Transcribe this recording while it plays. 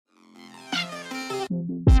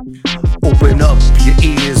Open up your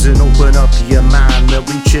ears and open up your mind. They'll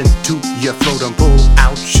reach into your throat and pull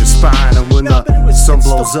out your spine. And when the sun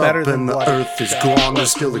blows up and the earth is gone,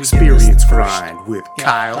 there's still experience grind with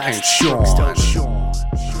Kyle and Sean.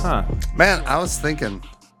 Huh. Man, I was thinking,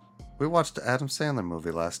 we watched the Adam Sandler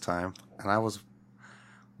movie last time, and I was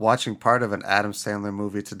watching part of an Adam Sandler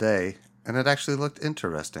movie today, and it actually looked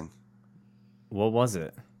interesting. What was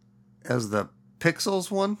it? It was the Pixels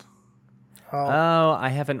one. Oh, I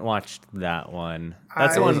haven't watched that one.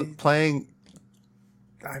 That's the one playing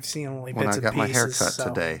I've seen only when bits I and got my pieces.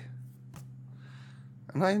 haircut today.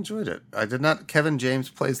 And I enjoyed it. I did not. Kevin James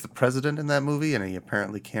plays the president in that movie, and he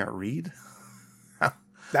apparently can't read.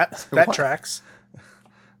 That What? tracks.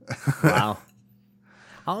 wow.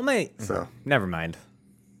 All my So never mind.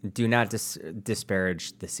 Do not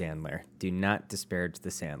disparage the Sandler. Do not disparage the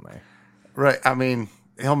Sandler. right, I mean,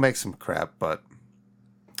 he'll make some crap, but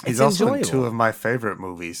he's It's also in enjoyable. two of my favorite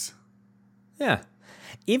movies. Yeah.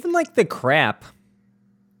 Even like the crap,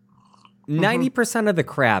 90% of the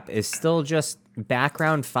crap is still just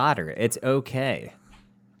background fodder. It's okay.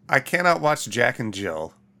 I cannot watch Jack and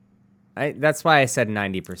Jill. That's why I said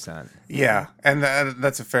 90%. Yeah, and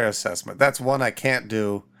that's a fair assessment. That's one I can't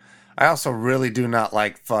do. I also really do not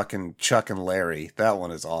like fucking Chuck and Larry. That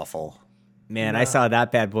one is awful. Man, I saw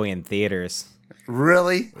that bad boy in theaters.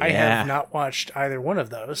 Really? I Yeah. have not watched either one of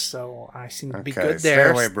those, so I seem to be Okay, good stay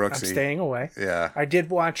there. away, I'm Brooksy. staying away. Yeah. I did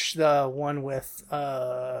watch the one with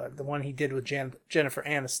the one he did with Jennifer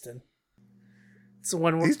Aniston. It's the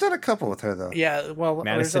one where, He's done a couple with her, though. yeah, well, there's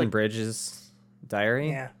Madison like, Bridges Diary?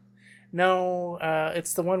 yeah. No,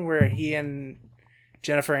 it's the one where he and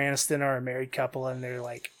Jennifer Aniston are a married couple and they're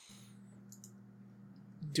like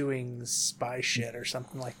doing spy shit or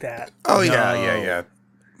something like that. Oh, yeah, No. yeah.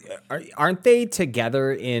 Aren't they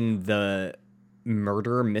together in the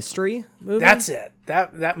murder mystery movie? That's it.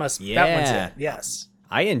 That one's Yeah. it. Yes.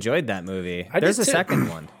 I enjoyed that movie. I There's did a too. second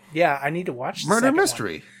one. Yeah, I need to watch the Murder second one.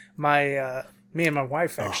 Mystery. My me and my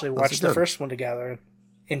wife actually those are watched the good. first one together and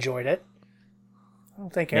enjoyed it. I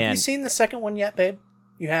don't think. Have Man. you seen the second one yet, babe?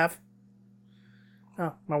 You have?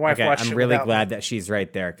 Oh, my wife Okay, watched it I'm really without glad me. that she's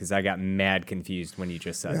right there because I got mad confused when you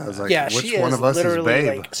just said Yeah, I was that. like, Yeah, which she one is of us is literally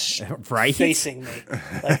babe? like Right? facing me.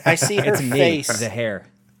 Like I see her It's me, face the hair.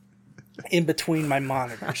 in between my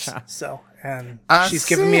monitors. So, and I she's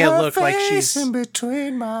giving see me a her look like face she's in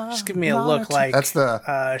between my giving me a look like That's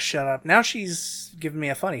the shut up. Now she's giving me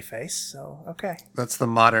a funny face. So okay,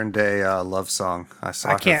 modern day love song. I saw.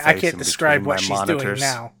 I her can't face in describe between what my she's monitors.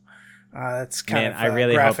 doing now. That's kind Man, of I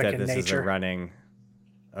really hope graphic that in this is nature.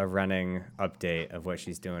 a running update of what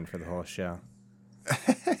she's doing for the whole show.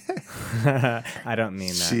 I don't mean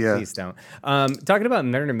that. She, Please don't. Talking about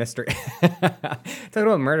murder mystery.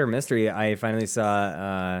 I finally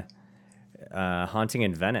saw Haunting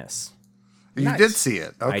in Venice. You Nice. did see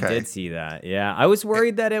it. Okay. I did see that. Yeah, I was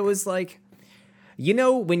worried that it was like, you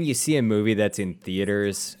know, when you see a movie that's in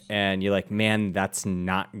theaters and you're like, man, that's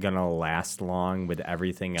not gonna last long with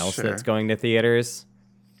everything else Sure. that's going to theaters.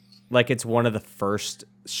 Like it's one of the first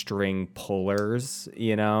string pullers,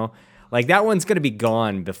 you know? Like that one's gonna be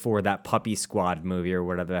gone before that Puppy Squad movie or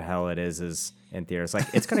whatever the hell it is in theaters. Like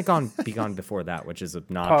it's gonna be gone before that, which is Paw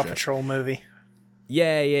obnoxious. Patrol movie.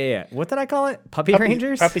 Yeah. What did I call it? Puppy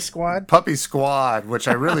Rangers? Puppy Squad. Puppy Squad, which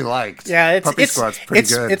I really liked. Yeah, Puppy Squad's pretty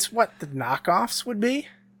good. It's what the knockoffs would be.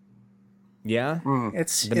 Yeah.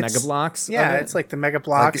 It's The Mega Blocks. Yeah, of it? it's like the Mega Like,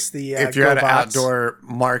 Blocks. the if you're at an GoBots. outdoor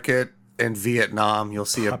market in Vietnam, you'll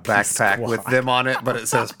see a Puppy backpack with Squad. them on it, but it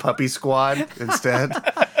says Puppy Squad instead.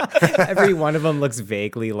 Every one of them looks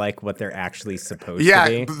vaguely like what they're actually supposed Yeah,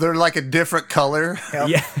 to be. they're like a different color. Yep.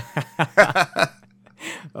 Yeah.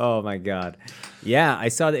 Oh my god. Yeah, I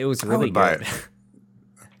saw that it was really would buy good. it.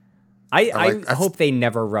 I I hope they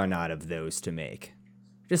never run out of those to make.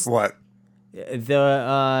 Just What?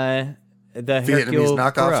 the Vietnamese Hercule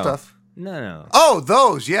knockoff Poirot. stuff? No. Oh,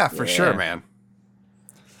 those, yeah, for Yeah. sure, man.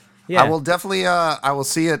 Yeah. I will definitely I will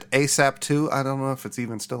see it ASAP too. I don't know if it's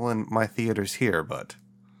even still in my theaters here, but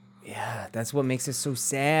Yeah, that's what makes it so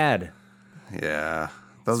sad. yeah.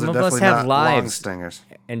 Those Some are of us definitely have not long lives. stingers.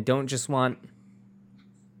 And don't just want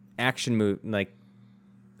action like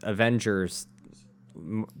Avengers,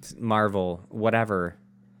 Marvel, whatever.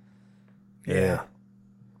 Yeah.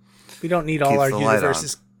 We don't need all Keeps our the light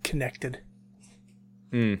universes connected.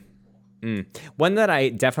 One that I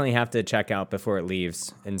definitely have to check out before it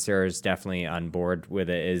leaves, and Sarah's definitely on board with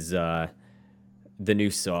it, is the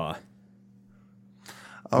new Saw.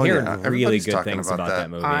 Oh Hearing yeah, really everybody's good talking things about about that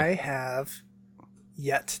movie. I have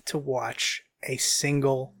yet to watch a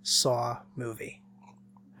single Saw movie.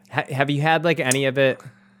 Have you had like any of it,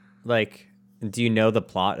 like Do you know the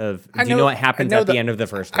plot of? I Do you know what happens at the end of the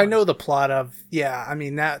first one? I know the plot of. Yeah, I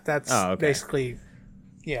mean that's basically,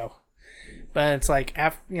 But it's like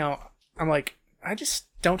I'm like I just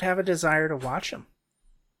don't have a desire to watch them.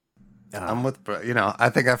 I'm with, I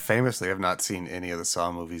think I famously have not seen any of the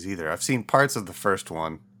Saw movies either. I've seen parts of the first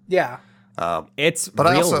one. Yeah. It's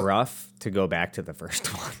but real rough to go back to the first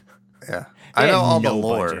one. Yeah. I know all the no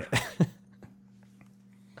lore. budget.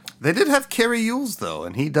 They did have Carrie Yules though,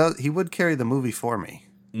 and he would carry the movie for me.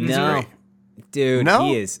 No, dude, No?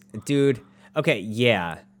 he is, dude. Okay,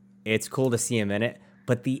 yeah, it's cool to see him in it,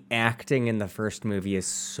 but the acting in the first movie is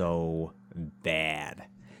so bad,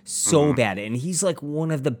 so bad, and he's like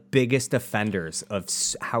one of the biggest offenders of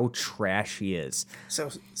how trash he is. So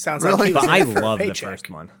sounds Really? like. But I he was in it for a love the paycheck. first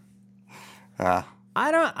one. Ah,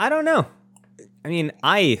 I don't know. I mean,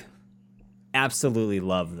 I absolutely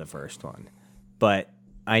love the first one, but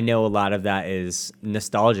I know a lot of that is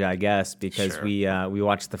nostalgia, I guess, because Sure. we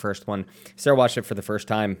watched the first one. Sarah watched it for the first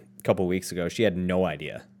time a couple weeks ago. She had no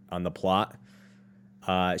idea on the plot.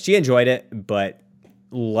 She enjoyed it, but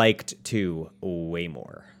liked 2 way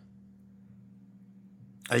more.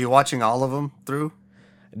 are you watching all of them through?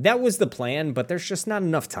 That was the plan, but there's just not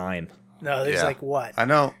enough time. No, there's Yeah. like what? I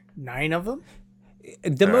know. 9 of them?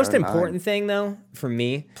 The most 9. important thing, though, for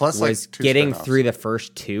me, Plus, like, was 2 getting spin-offs. through the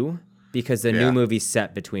first 2 because the Yeah. new movie's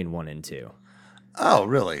set between 1 and 2. Oh,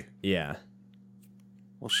 really? Yeah.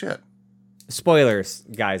 Well, shit. Spoilers,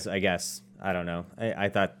 guys, I guess. I don't know. I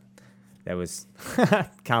thought that was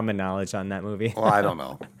common knowledge on that movie. Well, I don't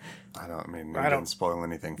know. I mean, I you don't- didn't spoil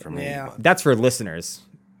anything for me. Yeah. But. That's for listeners.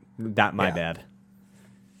 My Yeah. bad.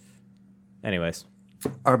 Anyways,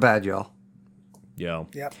 Our bad, y'all. yo.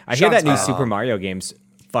 Yep. I hear that new Sean's Super Mario game's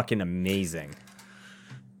fucking amazing.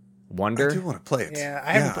 I Wonder. do want to play it. Yeah,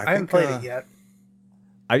 I haven't played it yet.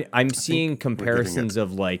 I'm seeing we're getting comparisons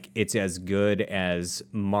of like it's as good as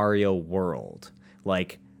Mario World,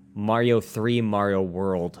 like Mario 3 Mario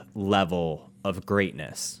World level of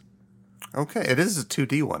greatness. Okay, it is a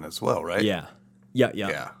 2D one as well, right? Yeah.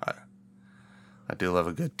 Yeah. I do love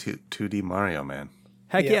a good 2D Mario, man.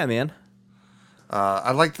 Heck Yeah. yeah, man.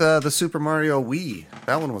 I like the Super Mario Wii.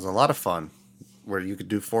 That one was a lot of fun, where you could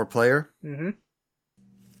do 4-player.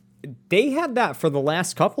 They had that for the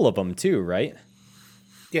last couple of them too, right?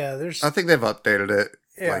 Yeah, there's I think they've updated it.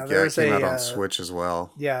 Yeah, it there's came out a, on Switch as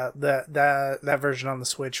well. that version on the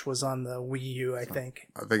Switch was on the Wii U, I think.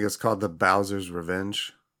 I think it's called the Bowser's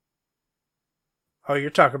Revenge. Oh,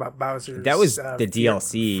 you're talking about Bowser's. That was the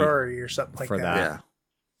DLC Fury or something like for that. that. Yeah.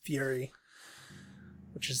 Fury,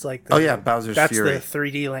 which is like the, Oh yeah, Bowser's that's Fury. the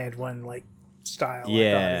 3D Land one like style. Yeah.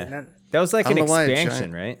 I thought, isn't it? That was like I an don't know why a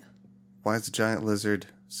expansion, giant- right? Why is the giant lizard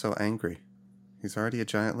so angry? He's already a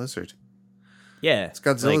giant lizard. Yeah. It's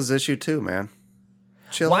Godzilla's issue too, man.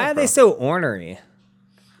 Chill Why out, are bro. they so ornery?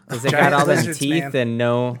 Because they got Giant all them lizards, teeth man.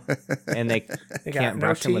 and they They can't got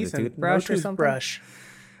brush them with teeth a and toothbrush no or something. toothbrush.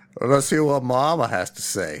 Well, let's see what Mama has to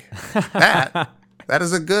say. That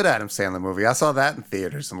is a good Adam Sandler movie. I saw that in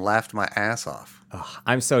theaters and laughed my ass off.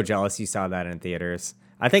 I'm so jealous you saw that in theaters.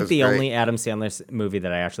 I think That's the great. only Adam Sandler movie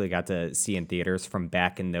that I actually got to see in theaters from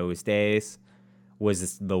back in those days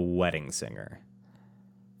was The Wedding Singer.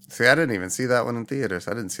 See, I didn't even see that one in theaters.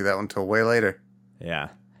 I didn't see that one until way later. Yeah.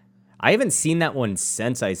 I haven't seen that one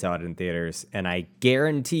since I saw it in theaters, and I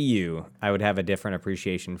guarantee you I would have a different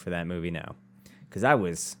appreciation for that movie now. Because I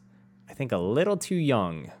was, I think, a little too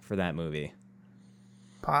young for that movie.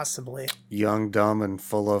 Possibly. Young, dumb, and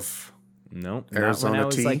full of... Nope. Arizona not when I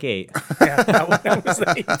was tea? like 8. Yeah, that one was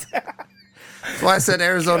like, That's why I said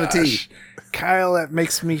Arizona tea. Kyle, that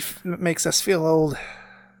makes us feel old.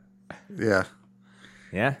 Yeah,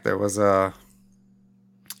 Yeah. there was a...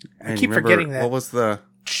 I keep forgetting that. What was the...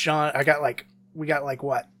 Sean, we got like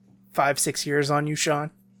what, 5-6 years on you,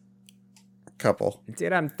 Sean? couple?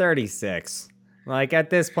 Dude, I'm 36. Like, at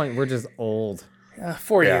this point, we're just old.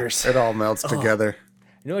 4 Yeah, years. it all melts together.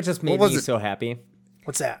 You know what just made was me it? so happy?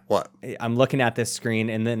 What's that? What? I'm looking at this screen,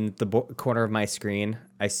 and then the corner of my screen,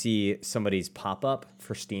 I see somebody's pop-up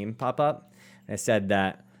for Steam pop-up. And it said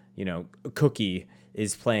that, Cookie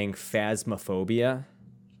is playing Phasmophobia.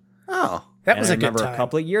 Oh, That And was I a good remember time. a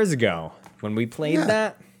couple of years ago when we played Yeah.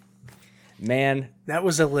 that. Man, That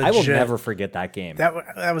was a legit. I will never forget that game. That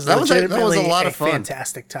was That was a legitimately lot of fun.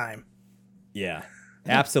 fantastic time. Yeah,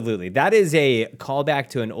 absolutely. That is a callback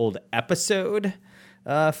to an old episode,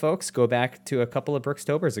 folks. Go back to a couple of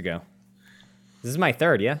Brookstobers ago. This is my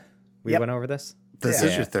third, yeah? We Yep. went over this? this Yeah.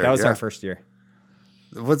 is your third. That was yeah. our first year.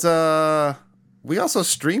 Was we also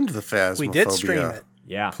streamed the Phasmophobia We did stream it.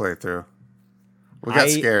 Yeah. playthrough. We got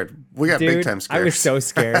scared. We got big Dude, time scared. I was so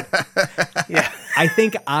scared. Yeah. I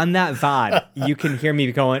think on that VOD, you can hear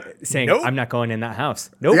me saying, Nope. I'm not going in that house.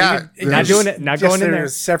 Nope. Yeah, Not doing it. Not going in there.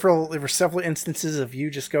 There were several instances of you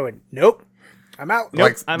just going, nope, I'm out.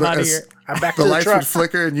 Nope, I'm out of here. I'm back The to the lights truck. would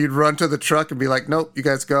flicker and you'd run to the truck and be like, nope, you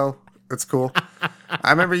guys go. It's cool. I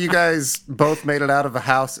remember you guys both made it out of a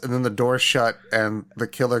house and then the door shut and the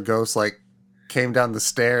killer ghost came down the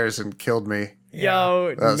stairs and killed me.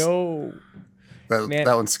 Yo, was- no. Man.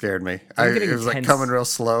 That one scared me. getting It was tense. coming real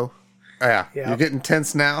slow. Yeah. You're getting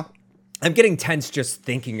tense now? I'm getting tense just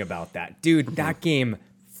thinking about that. Dude, that game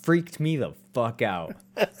freaked me the fuck out.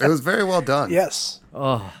 It was very well done. Yes.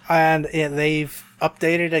 Oh, And they've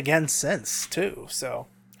updated again since, too. So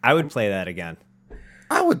I would play that again.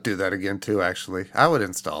 I would do that again too, actually. I would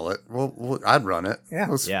install it. I'd run it. Yeah.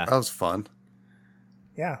 That was fun.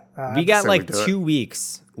 yeah. We got say like we do it. 2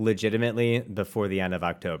 weeks legitimately before the end of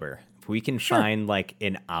October. If we can find like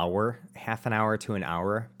an hour, half an hour to an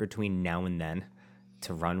hour between now and then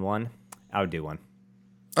to run one, I would do one.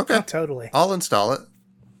 Okay. Totally. I'll install it.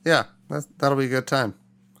 Yeah, that'll be a good time.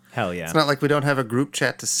 Hell yeah. It's not like we don't have a group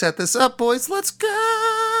chat to set this up, boys. Let's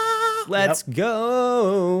go. Let's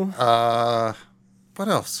go. What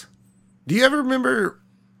else? Do you ever remember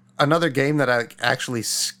another game that actually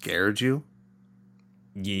scared you?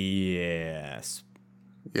 Yes.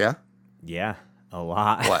 Yeah. Yeah. A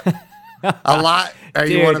lot. What? A lot? Are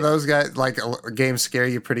you Dude. one of those guys, like games scare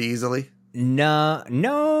you pretty easily? No,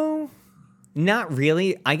 not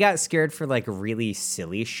really. I got scared for like really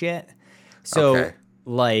silly shit. So, Okay.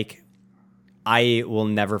 like, I will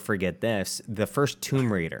never forget this. The first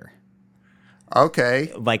Tomb Raider,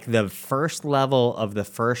 Okay. like the first level of the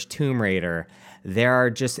first Tomb Raider, there are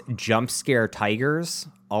just jump scare tigers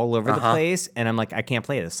all over the place. And I'm like, I can't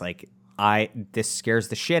play this. Like, this scares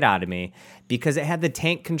the shit out of me because it had the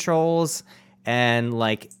tank controls and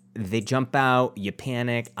like they jump out, you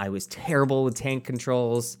panic. I was terrible with tank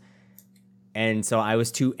controls. And so I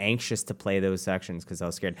was too anxious to play those sections because I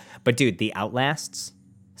was scared. But dude, the Outlasts,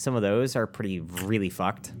 some of those are really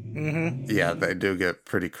fucked. Yeah, they do get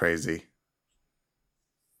pretty crazy.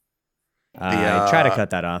 I try to cut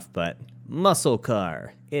that off, but muscle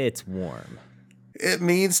car, it's warm. It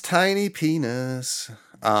means tiny penis.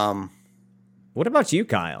 What about you,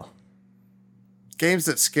 Kyle? Games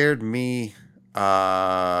that scared me,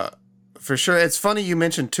 for sure. It's funny you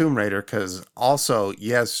mentioned Tomb Raider because also,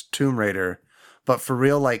 yes, Tomb Raider, but for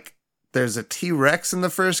real, like there's a T-Rex in the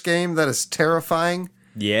first game that is terrifying.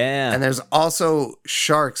 Yeah. And there's also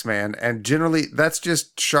sharks, man. And generally, that's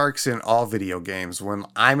just sharks in all video games. When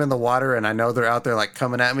I'm in the water and I know they're out there like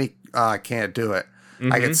coming at me, I can't do it.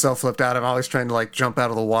 I get so flipped out. I'm always trying to like jump out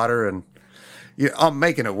of the water and I'm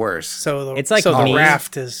making it worse. So It's like the me.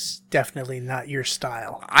 raft is definitely not your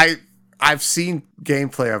style. I've seen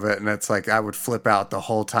gameplay of it and it's like I would flip out the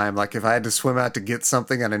whole time. Like if I had to swim out to get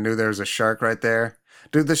something and I knew there was a shark right there.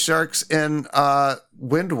 Dude, the sharks in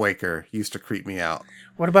Wind Waker used to creep me out.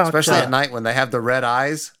 What about Especially at night when they have the red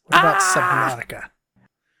eyes. What about Subnautica?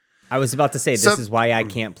 I was about to say, this is why I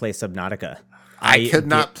can't play Subnautica. I could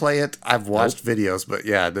not play it. I've watched videos, but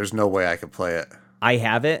yeah, there's no way I could play it. I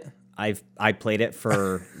have it. I played it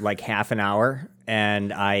for like half an hour,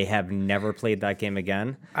 and I have never played that game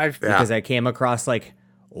again because I came across like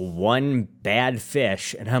one bad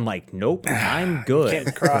fish, and I'm like, nope, I'm good.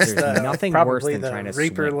 Can't cross There's nothing worse than trying to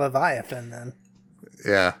Reaper swim. Leviathan then.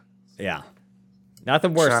 Yeah. Yeah,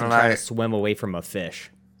 nothing worse Sean than and trying I- to swim away from a fish.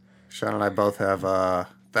 Sean and I both have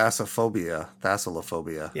thalassophobia.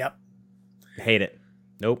 Yep. Hate it.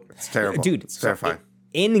 Nope. It's terrible. Dude. It's terrifying.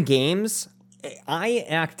 In games, I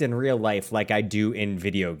act in real life like I do in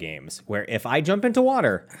video games, where if I jump into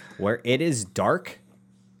water where it is dark,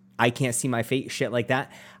 I can't see my feet, shit like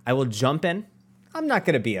that, I will jump in. I'm not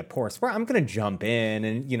going to be a poor sport. I'm going to jump in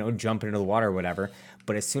and, jump into the water or whatever.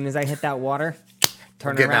 But as soon as I hit that water,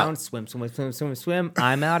 turn Getting around, out. swim,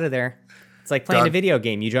 I'm out of there. It's like playing a Done. video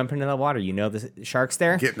game. You jump into the water, the shark's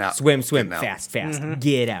there. Getting out. Swim, Getting out. fast,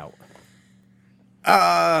 get out.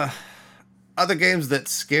 Other games that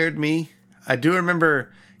scared me, I do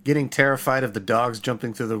remember getting terrified of the dogs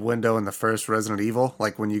jumping through the window in the first Resident Evil,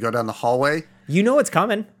 like when you go down the hallway. You know it's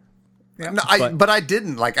coming. No, but I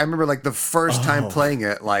didn't. Like I remember like the first time playing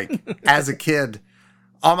it, like as a kid,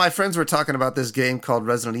 all my friends were talking about this game called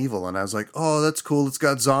Resident Evil, and I was like, "Oh, that's cool. It's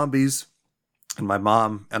got zombies." And my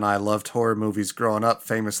mom and I loved horror movies growing up,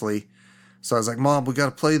 famously. So I was like, "Mom, we got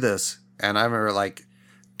to play this." And I remember like,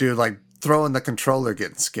 dude, like throwing the controller,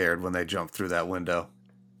 getting scared when they jumped through that window.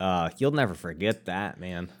 You'll never forget that,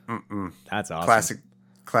 man. That's awesome.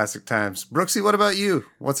 Classic times. Brooksy, what about you?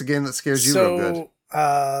 What's a game that scares you real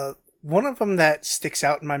good? One of them that sticks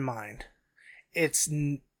out in my mind.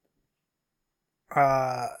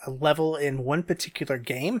 a level in one particular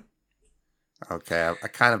game. Okay, I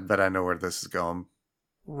kind of bet I know where this is going.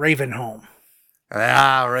 Ravenholm.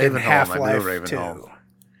 Ah, Ravenholm. Half-Life I knew Ravenholm.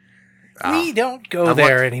 2. We don't go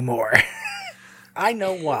there anymore. I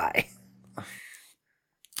know why.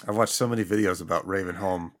 I've watched so many videos about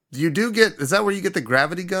Ravenholm. Is that where you get the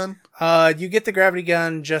gravity gun? You get the gravity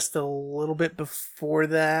gun just a little bit before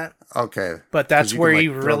that. Okay. But that's where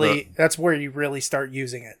you really start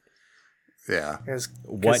using it. Yeah.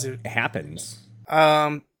 What happens?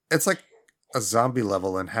 It's like a zombie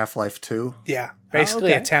level in Half-Life 2. Yeah.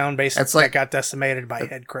 Basically a town that got decimated by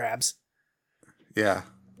head crabs. Yeah.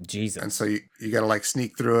 Jesus. And so you got to like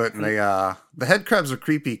sneak through it, and the head crabs are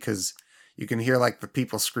creepy because you can hear like the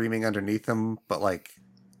people screaming underneath them, but like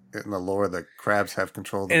in the lore, the crabs have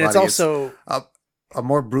control of the body. It's also a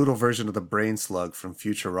more brutal version of the brain slug from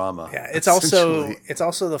Futurama. Yeah, it's also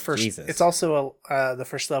the first. Jesus. It's also the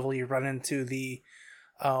first level you run into the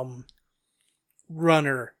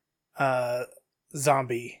runner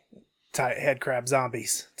zombie head crab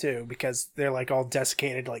zombies too, because they're like all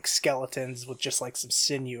desiccated like skeletons with just like some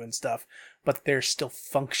sinew and stuff, but they're still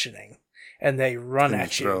functioning and they run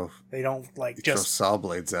at you. They don't like just throw saw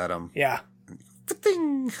blades at them. Yeah.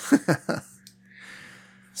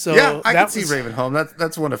 So yeah, I can see Ravenholm.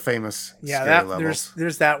 That's one of famous scary levels.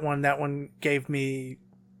 There's that one. That one gave me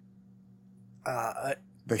the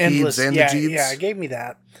endless, Heebs and the Jeebs. Yeah, it gave me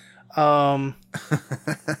that.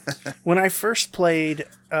 When I first played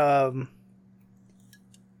the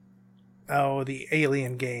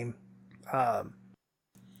Alien game,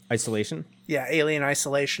 Isolation. Yeah, Alien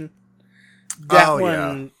Isolation. That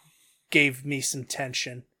one gave me some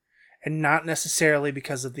tension, and not necessarily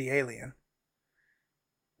because of the alien.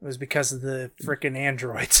 It was because of the frickin'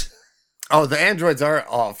 androids. Oh, the androids are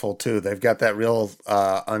awful too. They've got that real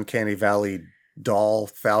uncanny valley doll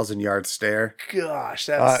 1,000-yard stare. Gosh,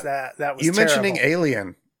 that was you terrible. Mentioning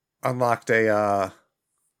Alien unlocked a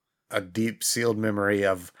deep sealed memory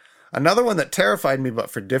of another one that terrified me, but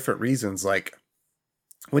for different reasons. Like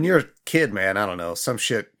when you're a kid, man, I don't know, some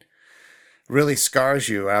shit really scars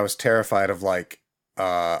you. I was terrified of like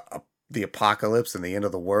the apocalypse and the end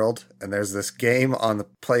of the world. And there's this game on the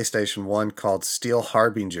PlayStation 1 called Steel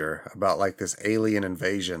Harbinger about like this alien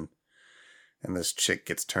invasion. And this chick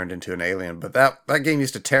gets turned into an alien. But that game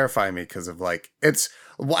used to terrify me because of like,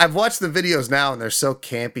 I've watched the videos now and they're so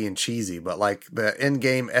campy and cheesy, but like the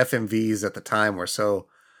in-game FMVs at the time were so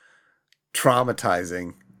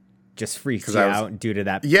traumatizing. Just freaked you out due to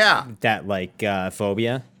that, that like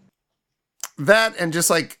phobia? That and just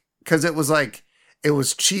like, because it was like, it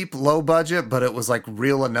was cheap, low budget, but it was like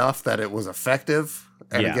real enough that it was effective.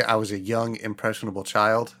 And again, I was a young, impressionable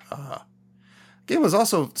child. Game was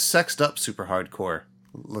also sexed up super hardcore,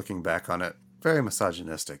 looking back on it. Very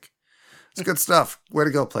misogynistic. It's good stuff. Way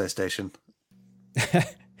to go, PlayStation.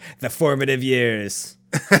 The formative years.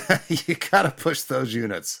 You gotta push those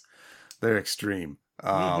units. They're extreme.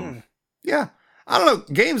 Yeah. I don't know.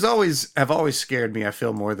 Games have always scared me, I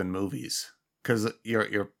feel, more than movies. Because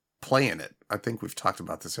you're playing it. I think we've talked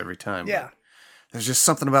about this every time. Yeah. There's just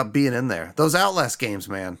something about being in there. Those Outlast games,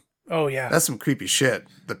 man. Oh, yeah. That's some creepy shit.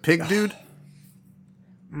 The pig dude.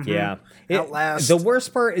 Yeah. Outlast. The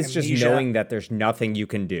worst part is Amnesia. Just knowing that there's nothing you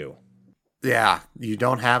can do. Yeah. You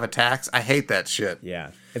don't have attacks. I hate that shit.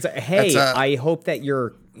 Yeah. It's I hope that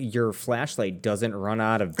your flashlight doesn't run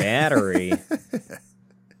out of battery.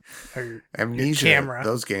 Amnesia. Camera.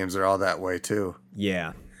 Those games are all that way too.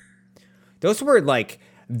 Yeah. Those were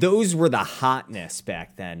the hotness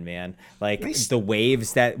back then, man. Like the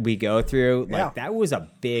waves that we go through, like that was a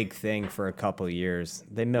big thing for a couple of years.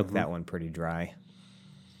 They milked that one pretty dry.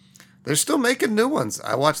 They're still making new ones.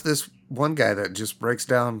 I watched this one guy that just breaks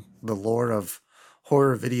down the lore of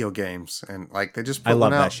horror video games, and like they just put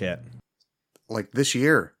one out, that shit. Like this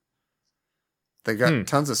year, they got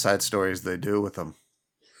tons of side stories they do with them.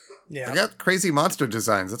 Yeah, they got crazy monster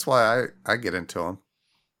designs. That's why I get into them.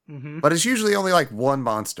 But it's usually only like one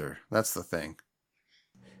monster. That's the thing.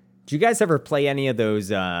 Do you guys ever play any of those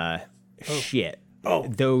shit? Oh,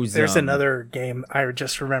 those. There's another game I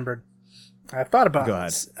just remembered. I thought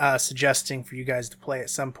about suggesting for you guys to play at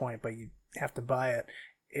some point, but you have to buy it.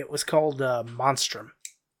 It was called Monstrum.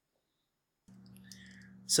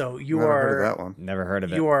 So you heard of that one. Never heard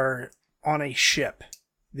of it. You are on a ship.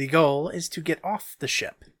 The goal is to get off the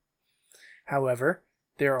ship. However,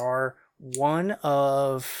 there are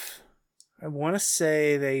I want to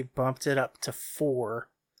say they bumped it up to 4.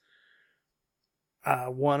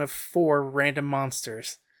 One of 4 random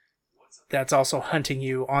monsters that's also hunting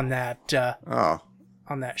you on that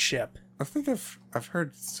on that ship. I think I've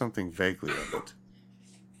heard something vaguely of it.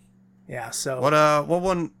 Yeah. So What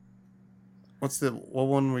one? What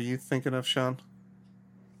one were you thinking of, Sean?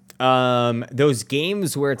 Those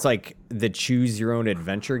games where it's like the choose your own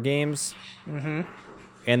adventure games. Mm-hmm.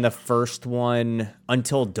 And the first one,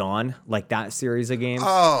 Until Dawn, like that series of games.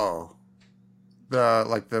 Oh,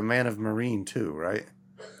 the Man of Marine too, right?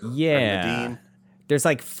 Yeah. Nadine. There's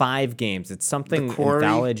like 5 games. It's something The Quarry.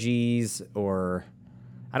 anthologies, or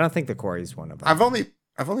I don't think The Quarry is one of them.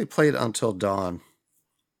 I've only played Until Dawn.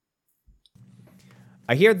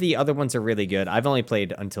 I hear the other ones are really good. I've only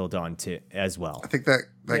played Until Dawn too, as well. I think that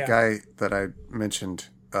Yeah. guy that I mentioned,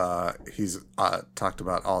 he's talked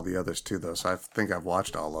about all the others too, though. So I think I've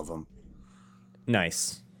watched all of them.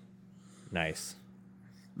 Nice.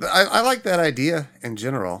 I like that idea in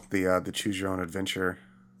general. The choose your own adventure.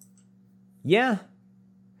 Yeah.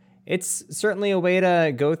 It's certainly a way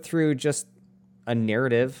to go through just a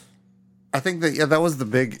narrative. I think that was the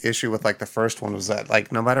big issue with like the first one, was that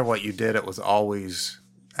like no matter what you did, it was always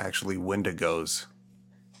actually Wendigos.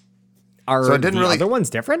 Are So it didn't the really- other ones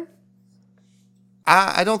different?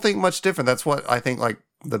 I don't think much different. That's what I think like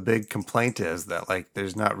the big complaint is, that like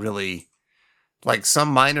there's not really, like, some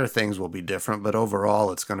minor things will be different, but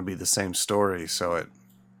overall it's going to be the same story. So it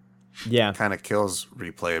Yeah. kind of kills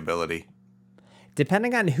replayability.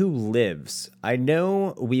 Depending on who lives. I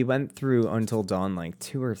know we went through Until Dawn like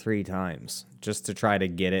 2 or 3 times just to try to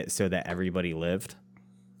get it so that everybody lived.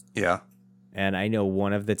 Yeah. And I know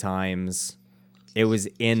one of the times it was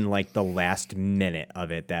in like the last minute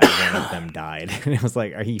of it that one of them died. And I was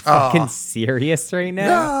like, are you fucking serious right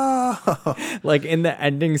now? No. Like in the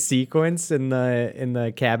ending sequence in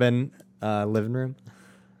the cabin living room.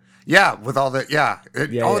 Yeah, with all the Yeah,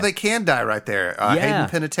 they can die right there. Yeah.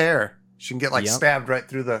 Hayden Panettiere, she can get like Yep. stabbed right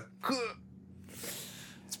through the.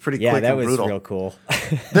 It's pretty Yeah, quick that and was brutal. real cool.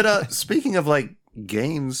 But speaking of like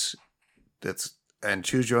games, and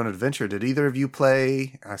choose your own adventure, did either of you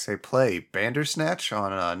play? I say play Bandersnatch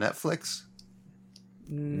on Netflix.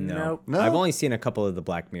 Nope. No, I've only seen a couple of the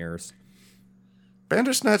Black Mirrors.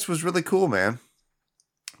 Bandersnatch was really cool, man.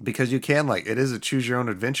 Because you can, like, it is a choose your own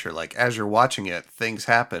adventure. Like, as you're watching it, things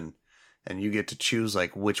happen, and you get to choose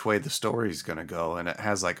like which way the story's gonna go, and it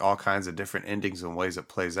has like all kinds of different endings and ways it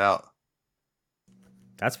plays out.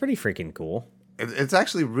 That's pretty freaking cool. It's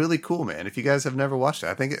actually really cool, man. If you guys have never watched it,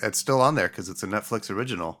 I think it's still on there because it's a Netflix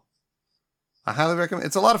original. I highly recommend.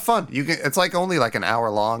 It's a lot of fun. It's like only like an hour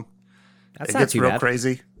long. That's It not gets too real bad.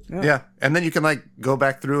 crazy. Yeah, and then you can like go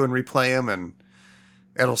back through and replay them, and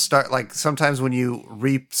it'll start like sometimes when you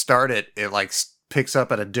restart it, it like picks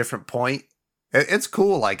up at a different point. It's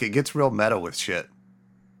cool. Like it gets real meta with shit.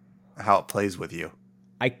 How it plays with you.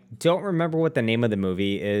 I don't remember what the name of the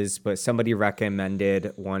movie is, but somebody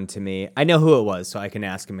recommended one to me. I know who it was, so I can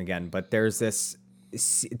ask him again. But there's this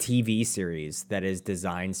TV series that is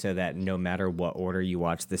designed so that no matter what order you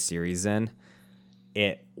watch the series in,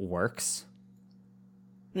 it works.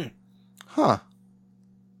 Huh.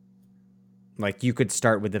 Like you could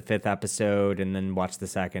start with the 5th episode and then watch the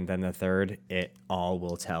 2nd and the 3rd. It all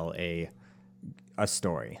will tell a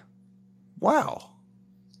story. Wow.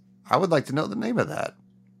 I would like to know the name of that.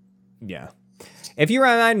 Yeah. If you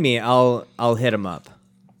remind me, I'll hit him up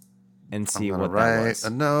and see I'm gonna what that write was. a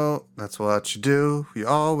note. That's what you do. You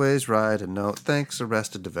always write a note. Thanks,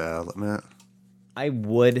 Arrested Development. I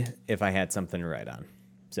would if I had something to write on.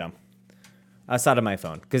 So, outside of my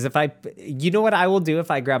phone. Because you know what I will do if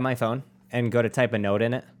I grab my phone and go to type a note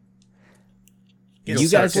in it? You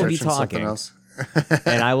guys will be talking,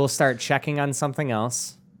 and I will start checking on something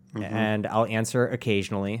else, and I'll answer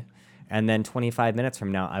occasionally. And then 25 minutes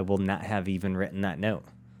from now, I will not have even written that note.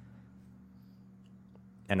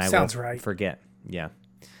 And I Sounds will right. forget. Yeah.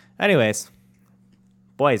 Anyways,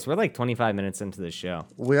 boys, we're like 25 minutes into the show.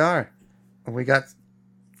 We are. We got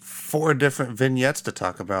 4 different vignettes to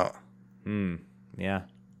talk about. Yeah.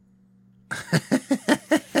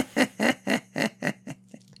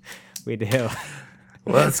 We do.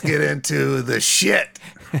 Let's get into the shit.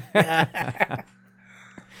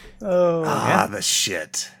 The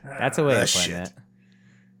shit. That's a way The of putting shit. it.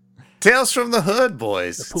 Tales from the Hood,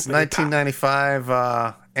 boys. It's poopity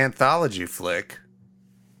 1995 anthology flick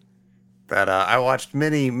that I watched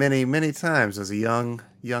many, many, many times as a young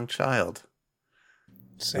child.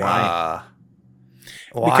 Same. Why?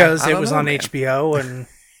 Because I it don't was know, on man. HBO and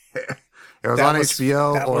It was that on was-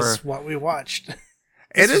 HBO, that or was what we watched.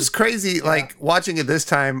 it is crazy. Like watching it this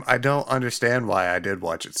time, I don't understand why I did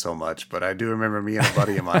watch it so much, but I do remember me and a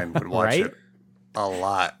buddy of mine would watch Right? it a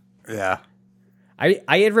lot. Yeah.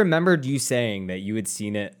 I had remembered you saying that you had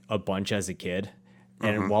seen it a bunch as a kid.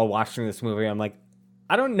 And while watching this movie, I'm like,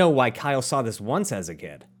 I don't know why Kyle saw this once as a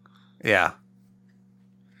kid. Yeah.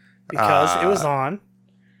 Because it was on.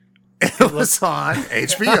 It was on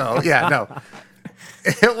HBO. Yeah, no.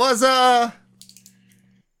 It was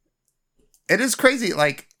it is crazy.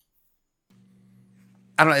 Like,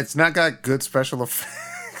 I don't know. It's not got good special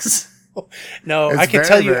effects. No, It's I can very,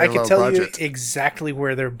 tell you. very I can low tell budget. you exactly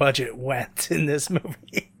where their budget went in this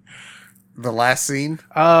movie. The last scene,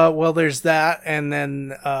 Well, there's that, and then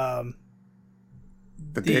the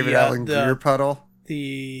David Allen the- Greer puddle.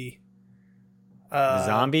 the The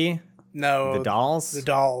zombie, no the dolls. the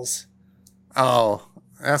dolls. Oh,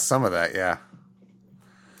 that's some of that. Yeah,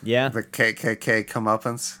 Yeah. the KKK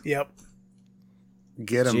comeuppance. Yep.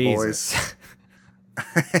 Get 'em, Jesus. boys.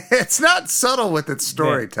 It's not subtle with its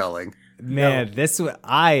storytelling. Man,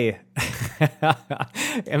 I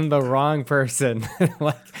am the wrong person.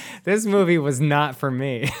 Like, this movie was not for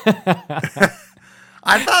me.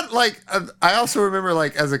 I thought, like, I also remember,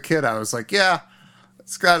 like, as a kid, I was like, yeah,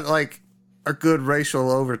 it's got, like, a good racial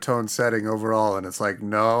overtone setting overall. And it's like,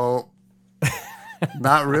 no,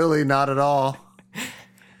 not really, not at all.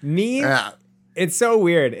 Me? Yeah. It's so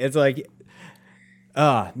weird. It's like,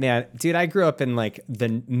 oh man, dude, I grew up in like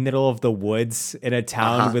the middle of the woods in a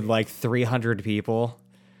town with like 300 people.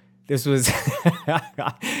 This was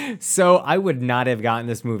so I would not have gotten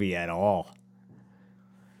this movie at all.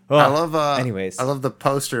 Oh, I love, anyways, I love the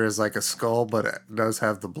poster is like a skull, but it does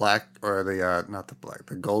have the black, or the, not the black,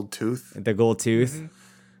 the gold tooth. the gold tooth.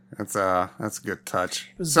 That's a good touch.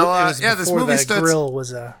 It was, So, it was yeah, this before movie the starts. grill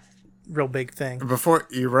was a real big thing. Before,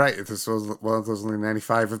 you're right. If this was, well, it was only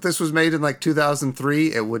 95. If this was made in like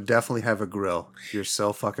 2003, it would definitely have a grill. You're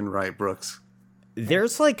so fucking right, Brooks.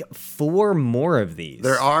 There's like 4 more of these.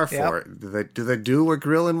 There are Yep. 4. Do they do a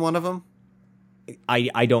grill in one of them?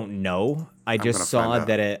 I don't know. I just gonna saw find out.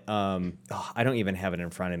 that it I don't even have it in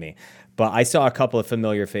front of me. But I saw a couple of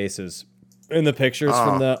familiar faces in the pictures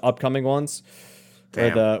from the upcoming ones.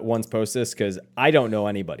 Damn. Or the ones post this, because I don't know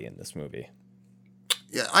anybody in this movie.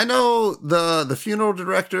 Yeah, I know the funeral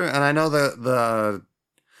director, and I know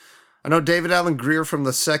I know David Allen Greer from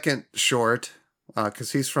the second short,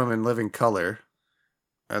 because he's from In Living Color,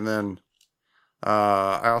 and then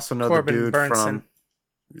I also know Corbin the dude Burnson.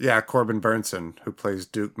 from Corbin Burnson, who plays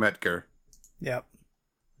Duke Metger, Yep.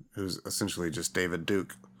 who's essentially just David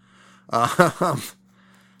Duke.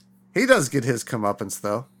 He does get his comeuppance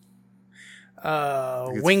though.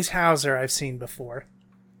 Wings Hauser I've seen before.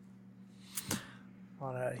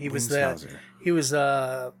 He was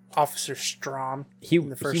Officer Strom. He in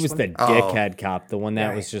the first was one. the dickhead cop, the one that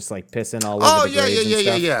Right. was just like pissing all over Oh the graves and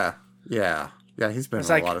stuff. yeah. He's been It's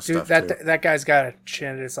in like, a lot of dude, stuff too. that guy's got a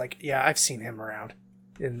chin. It's like, yeah, I've seen him around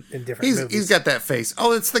in different movies. He's got that face.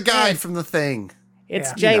 Oh, it's the guy Yeah. from The Thing. It's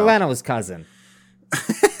Yeah. Jay You know. Leno's cousin.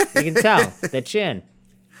 You can tell the chin.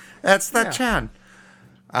 That's that Chan.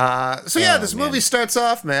 So yeah, Oh, this man. movie starts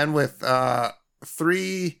off, man, with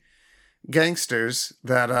 3 gangsters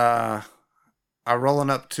that are rolling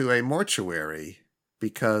up to a mortuary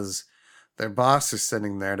because their boss is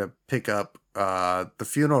sitting there to pick up. The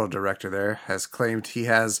funeral director there has claimed he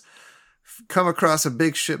has come across a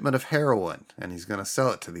big shipment of heroin, and he's going to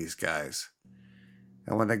sell it to these guys.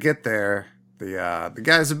 And when they get there, the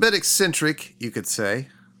guy's a bit eccentric, you could say,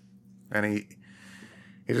 and he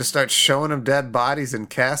just starts showing them dead bodies in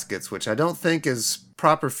caskets, which I don't think is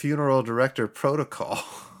proper funeral director protocol.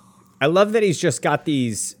 I love that he's just got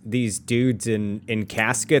these dudes in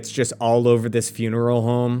caskets just all over this funeral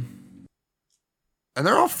home. And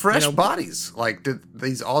they're all fresh bodies. Like, did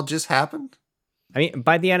these all just happen? I mean,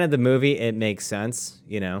 by the end of the movie, it makes sense.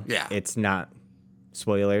 Yeah. It's not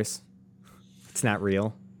spoilers. It's not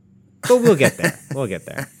real. But we'll get there. We'll get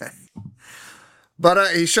there.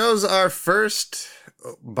 But he shows our first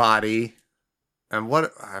body, and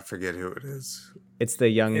I forget who it is. It's the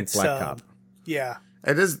young It's, black cop. Yeah,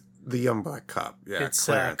 It is the young black cop. Yeah, it's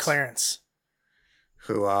Clarence. Clarence.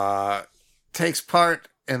 Who takes part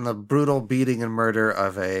in the brutal beating and murder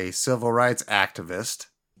of a civil rights activist,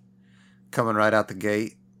 coming right out the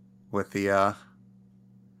gate with the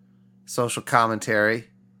social commentary.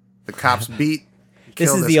 The cops This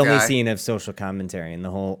kill is the only guy. scene of social commentary in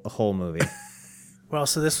the whole movie. Well,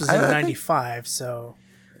 so this was in I think- '95, so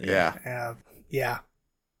Yeah, yeah.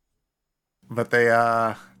 but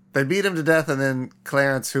they beat him to death, and then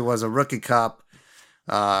Clarence, who was a rookie cop,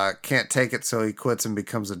 can't take it, so he quits and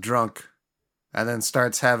becomes a drunk, and then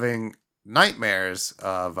starts having nightmares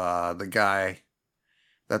of the guy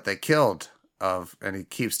that they killed, and he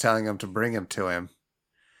keeps telling him to bring him to him.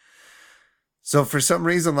 So for some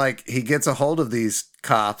reason, like, he gets a hold of these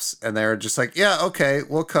cops, and they're just like, yeah, okay,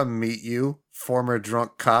 we'll come meet you, former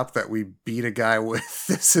drunk cop that we beat a guy with.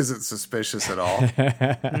 This isn't suspicious at all.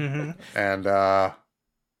 Mm-hmm. And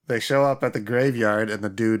They show up at the graveyard, and the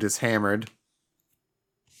dude is hammered.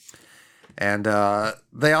 And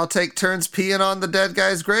they all take turns peeing on the dead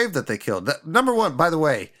guy's grave that they killed. Number one, by the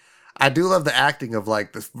way, I do love the acting of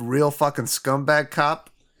like this real fucking scumbag cop.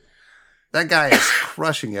 That guy is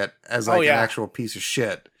crushing it as like an actual piece of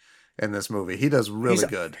shit in this movie. He does really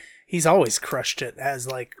good. He's always crushed it as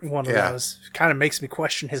like one of those. Kind of makes me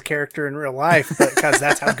question his character in real life, but because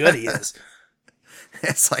that's how good he is.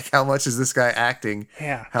 It's like, how much is this guy acting?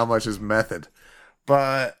 Yeah. How much is method?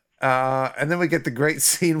 But and then we get the great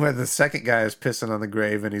scene where the second guy is pissing on the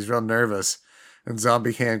grave and he's real nervous, and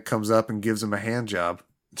Zombie Hand comes up and gives him a hand job,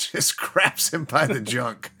 just grabs him by the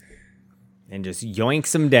junk. And just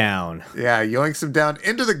yoinks him down. Yeah, yoinks him down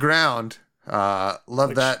into the ground.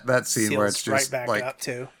 Love that scene where it's just right back like up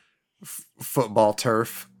too. Football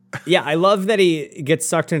turf. Yeah, I love that he gets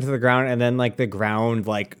sucked into the ground and then like the ground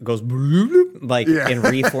like goes like and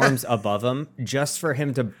reforms above him just for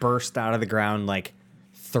him to burst out of the ground like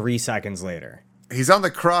 3 seconds later. He's on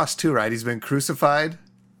the cross too, right? He's been crucified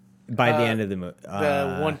by the end of the movie.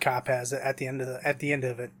 The one cop has it at the end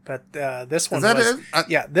of it, but this one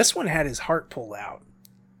this one had his heart pulled out.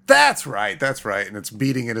 That's right, and it's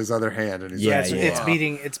beating in his other hand, and he's it's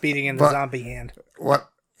beating in the zombie hand.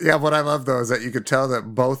 What I love though is that you could tell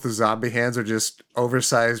that both the zombie hands are just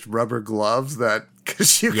oversized rubber gloves that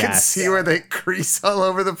because you can see where they crease all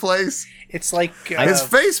over the place. It's like his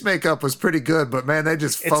face makeup was pretty good, but man, they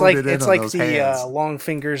just phoned it in on those hands. It's like the long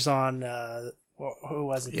fingers on who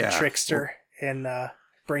was it? The Trickster and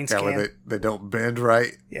Brain Scan. Yeah, where they don't bend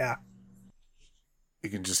right. Yeah. You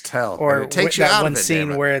can just tell. Or and it takes you out one of it,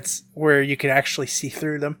 scene where you could actually see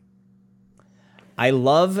through them. I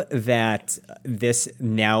love that this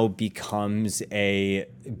now becomes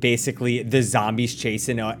basically the zombies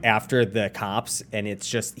chasing after the cops, and it's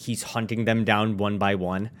just he's hunting them down one by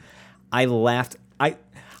one. I laughed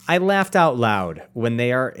out loud when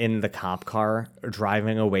they are in the cop car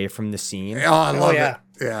driving away from the scene. Oh, I love it.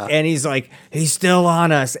 Yeah. And he's like, he's still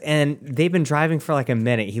on us. And they've been driving for like a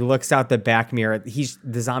minute. He looks out the back mirror.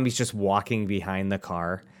 The zombie's just walking behind the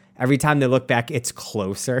car. Every time they look back, it's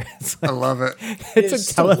closer. It's like, I love it.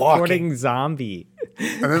 It's a teleporting zombie.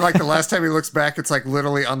 And then like the last time he looks back, it's like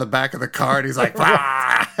literally on the back of the car, and he's like,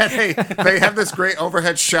 ah! And they have this great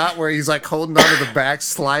overhead shot where he's like holding onto the back,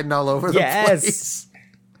 sliding all over the place.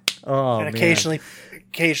 Oh, and occasionally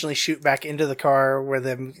shoot back into the car where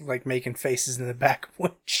they're like making faces in the back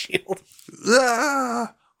windshield.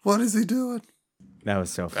 Ah, what is he doing? That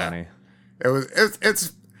was so funny.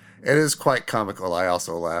 It is quite comical. I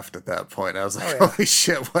also laughed at that point. I was like, holy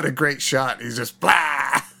shit, what a great shot. He's just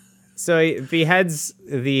blah. So he beheads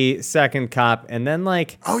the second cop and then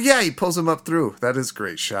like... Oh yeah, he pulls him up through. That is a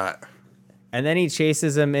great shot. And then he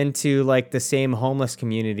chases him into like the same homeless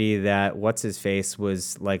community that What's-His-Face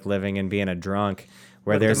was like living and being a drunk,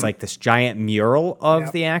 where there's like this giant mural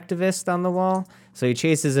of the activist on the wall. So he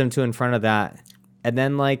chases him to in front of that. And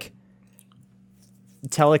then like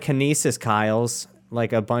telekinesis Kyle's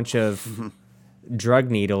like a bunch of drug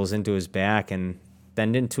needles into his back and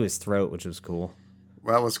then into his throat, which was cool.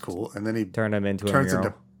 Well, that was cool. And then he turned him into turns a mural.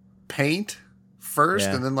 Into paint first,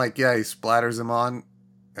 and then like he splatters him on,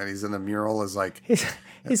 and he's in the mural as like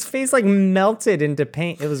his face like melted into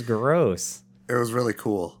paint. It was gross. It was really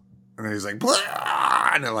cool. And then he's like, blah!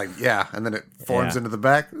 And it and then it forms into the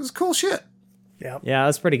back. It was cool shit. Yeah, that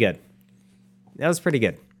was pretty good.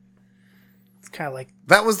 It's kind of like...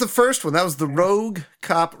 That was the first one. That was the Rogue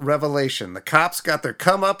Cop Revelation. The cops got their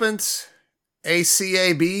comeuppance.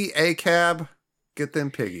 ACAB, ACAB, get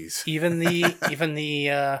them piggies. Even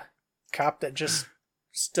the cop that just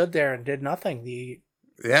stood there and did nothing. The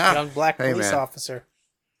young black police officer.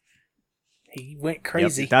 He went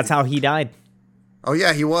crazy. Yep, that's how he died. Oh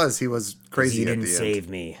yeah, he was. He was crazy. He didn't save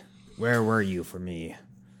me. Where were you for me?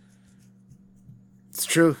 It's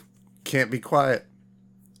true. Can't be quiet.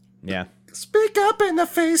 Yeah. Speak up in the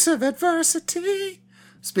face of adversity.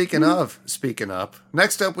 Speaking up.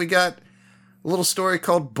 Next up, we got a little story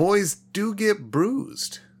called Boys Do Get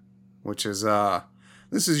Bruised, which is,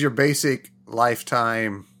 this is your basic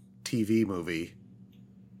Lifetime TV movie.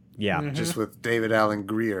 Yeah. Just with David Alan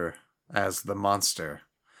Grier as the monster.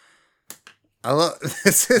 I love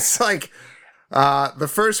this. Is like the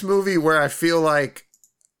first movie where I feel like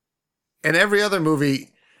in every other movie,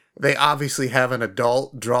 they obviously have an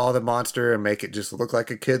adult draw the monster and make it just look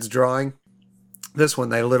like a kid's drawing. This one,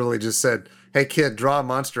 they literally just said, hey, kid, draw a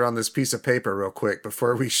monster on this piece of paper real quick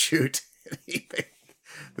before we shoot.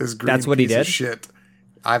 This green That's what he piece did? of shit.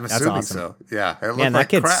 I'm assuming awesome. so. Yeah. It looked Man, like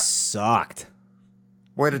that kid crap. sucked.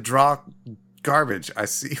 Way to draw garbage. I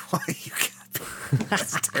see why you got...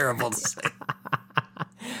 That's terrible to say.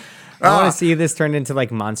 I want to see this turned into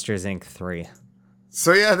like Monsters Inc. 3.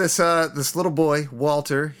 So yeah, this little boy,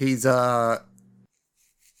 Walter, he's new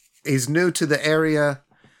to the area,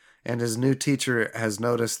 and his new teacher has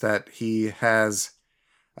noticed that he has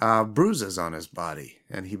bruises on his body,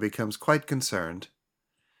 and he becomes quite concerned.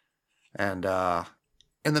 And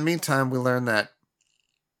in the meantime, we learn that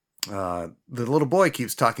the little boy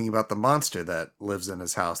keeps talking about the monster that lives in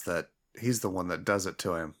his house, that he's the one that does it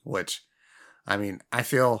to him, which, I mean, I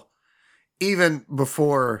feel even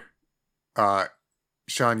before,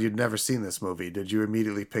 Sean, you'd never seen this movie. Did you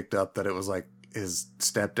immediately picked up that it was like his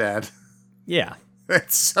stepdad? Yeah.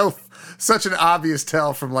 It's such an obvious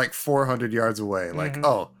tell from like 400 yards away. Like,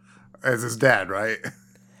 oh, it's his dad, right?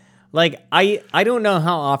 Like, I don't know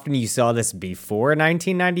how often you saw this before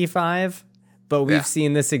 1995, but we've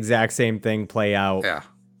seen this exact same thing play out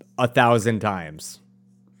 1,000 times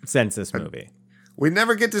since this movie. We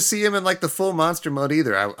never get to see him in like the full monster mode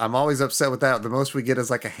either. I'm always upset with that. The most we get is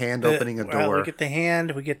like a hand opening a door. We get the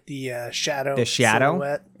hand. We get the shadow. The shadow?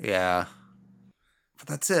 Silhouette. Yeah. But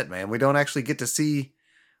that's it, man. We don't actually get to see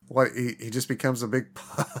what he just becomes a big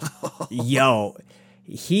puddle. Yo,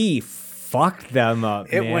 he fucked them up,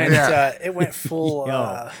 It man. went full.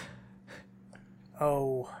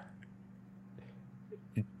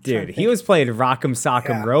 Dude, he was playing Rock'em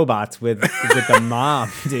Sock'em Robots with the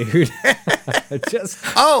mom, dude. Just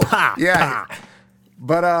yeah. pah.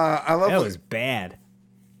 But I love That was bad.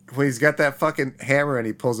 when he's got that fucking hammer and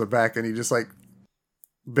he pulls it back and he just like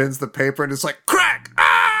bends the paper and it's like crack.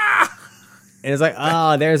 Ah! And it's like,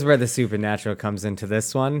 oh, there's where the supernatural comes into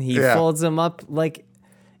this one. He folds them up like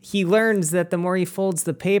he learns that the more he folds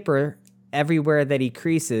the paper, everywhere that he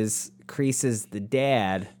creases the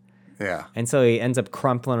dad. Yeah. And so he ends up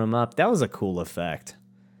crumpling them up. That was a cool effect.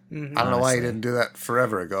 I don't know why he didn't do that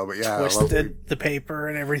forever ago, but yeah. Twisted the paper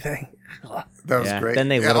and everything. That was great. Then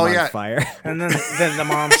they lit him on fire. And then the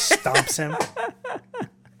mom stomps him.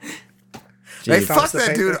 They fucked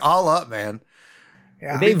that dude all up, man.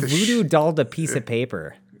 Yeah. They voodoo dolled a piece of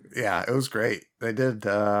paper. Yeah, it was great. They did.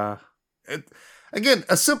 Again,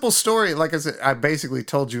 a simple story. Like I said, I basically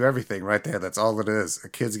told you everything right there. That's all it is. A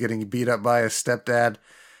kid's getting beat up by his stepdad.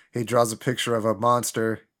 He draws a picture of a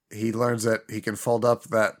monster. He learns that he can fold up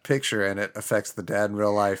that picture and it affects the dad in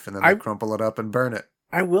real life. And then they crumple it up and burn it.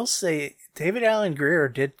 I will say David Alan Grier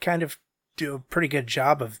did kind of do a pretty good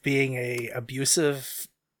job of being a abusive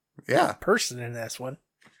person in this one.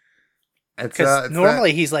 Because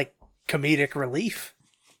normally he's like comedic relief.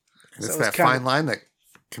 It's that fine line that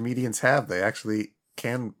comedians have. They actually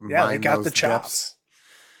can mine they got those the chops. depths.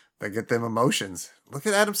 They get them emotions. Look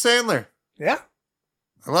at Adam Sandler. Yeah.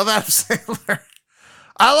 I love Adam Sandler.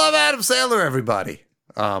 I love Adam Sandler, everybody.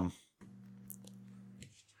 So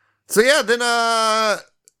yeah, then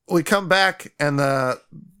we come back and the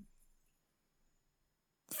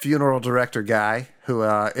funeral director guy who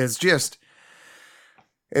is just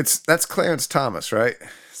that's Clarence Thomas, right?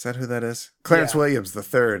 Is that who that is? Clarence Williams the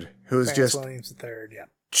third, who is just Williams the third,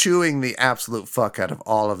 chewing the absolute fuck out of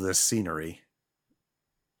all of this scenery.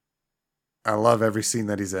 I love every scene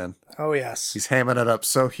that he's in. Oh yes, he's hamming it up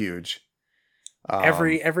so huge.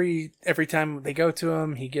 Every time they go to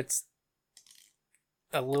him, he gets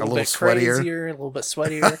a little bit sweatier. Crazier, a little bit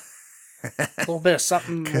sweatier, a little bit of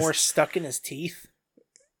something more stuck in his teeth.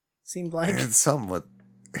 Seemed like and something with.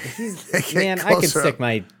 Man, I could stick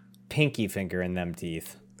my pinky finger in them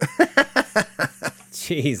teeth.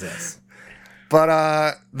 Jesus. But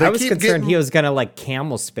I was concerned he was gonna like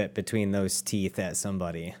camel spit between those teeth at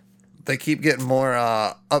somebody. They keep getting more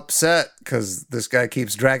upset because this guy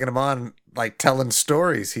keeps dragging them on, like telling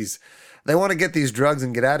stories. They want to get these drugs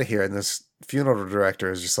and get out of here, and this funeral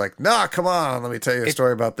director is just like, "Nah, come on, let me tell you a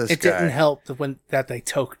story about this guy." It didn't help that they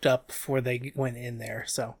toked up before they went in there.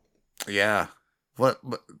 So yeah, what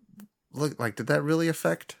look like? Did that really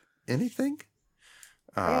affect anything?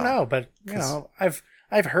 I don't know, but you know, I've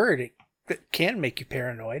heard it can make you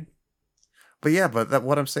paranoid. But yeah,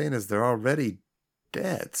 what I'm saying is they're already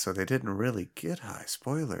dead, so they didn't really get high.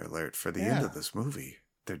 Spoiler alert for the end of this movie.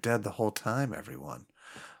 They're dead the whole time, everyone.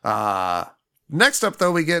 Next up,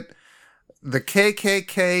 though, we get the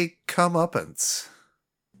KKK comeuppance,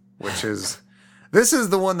 which is... This is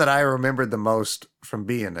the one that I remembered the most from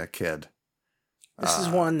being a kid. This is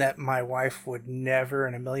one that my wife would never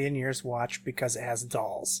in a million years watch because it has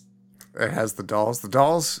dolls. It has the dolls. The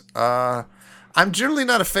dolls, I'm generally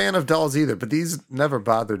not a fan of dolls either, but these never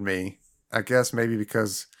bothered me. I guess maybe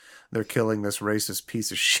because they're killing this racist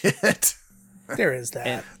piece of shit. There is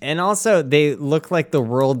that. And also, they look like the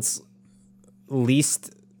world's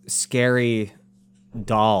least scary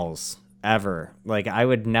dolls ever. Like, I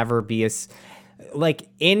would never be like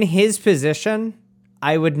in his position,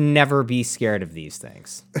 I would never be scared of these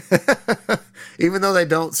things. Even though they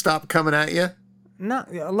don't stop coming at you? No,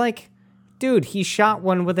 like, dude, he shot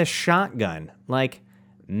one with a shotgun. Like,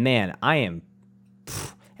 man, I am...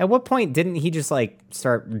 At what point didn't he just, like,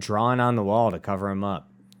 start drawing on the wall to cover him up?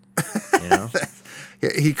 You know?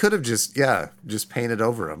 He could have just painted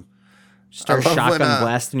over him. Start shotgun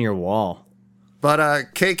blasting your wall. But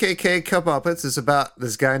KKK Comeuppance is about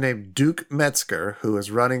this guy named Duke Metzger, who is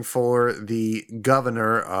running for the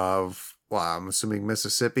governor of, well, I'm assuming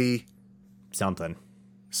Mississippi. Something.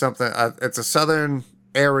 It's a southern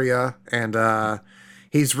area, and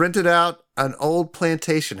he's rented out an old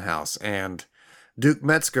plantation house, and Duke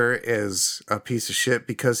Metzger is a piece of shit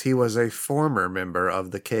because he was a former member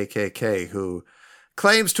of the KKK who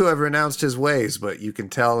claims to have renounced his ways, but you can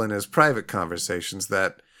tell in his private conversations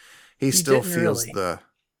that he still feels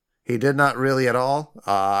he did not really at all.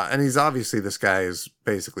 And he's obviously, this guy is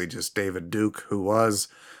basically just David Duke, who was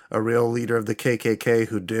a real leader of the KKK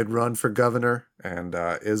who did run for governor and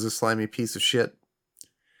is a slimy piece of shit.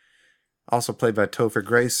 Also played by Topher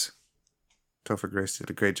Grace. Topher Grace did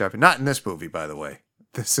a great job. Not in this movie, by the way.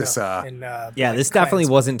 This is this definitely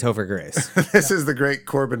wasn't Topher Grace. This is the great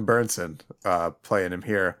Corbin Burnson playing him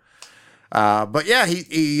here. But yeah,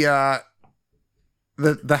 he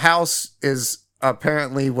the house is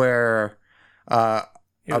apparently where a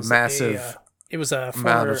massive it was a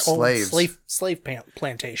former old slave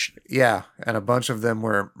plantation. Yeah, and a bunch of them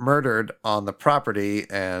were murdered on the property,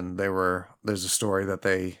 and there's a story that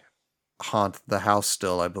they haunt the house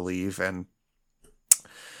still, I believe, and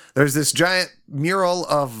there's this giant mural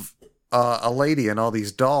of a lady and all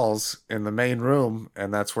these dolls in the main room,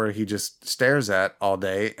 and that's where he just stares at all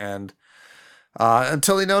day, and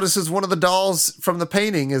until he notices one of the dolls from the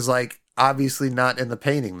painting is like obviously not in the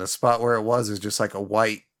painting. The spot where it was is just like a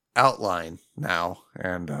white outline now,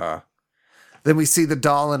 and then we see the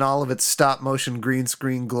doll in all of its stop motion green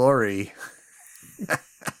screen glory.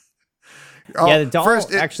 The doll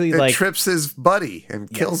first it trips his buddy and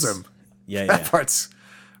kills him. That part's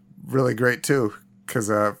really great too, because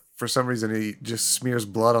for some reason he just smears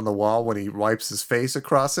blood on the wall when he wipes his face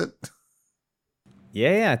across it.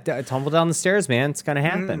 Tumble down the stairs, man. It's gonna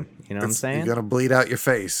happen. You know what I'm saying? You're gonna bleed out your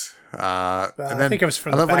face. And then, I think it was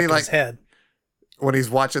from the back of his head. When he's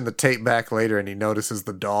watching the tape back later and he notices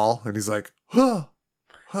the doll and he's like, huh.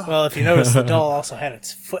 Well, if you notice, the doll also had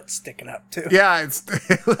its foot sticking up too. Yeah,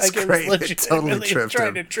 it was great. It totally tripped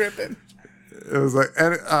him. To trip him. It was like,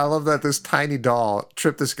 and I love that this tiny doll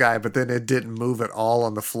tripped this guy, but then it didn't move at all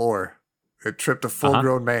on the floor. It tripped a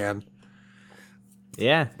full-grown man.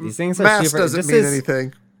 Yeah, these things are Mass doesn't mean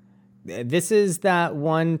anything. This is that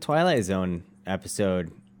one Twilight Zone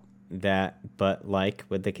episode but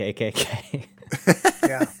with the KKK.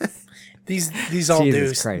 Yeah, these all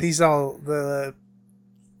Jesus do. Christ. These all the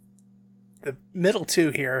middle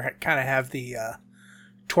two here kind of have the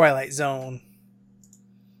Twilight Zone.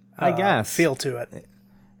 I guess feel to it.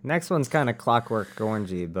 Next one's kind of Clockwork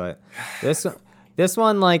Orangey, but this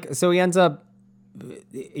one, like, so he ends up,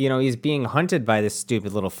 he's being hunted by this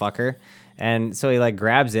stupid little fucker, and so he like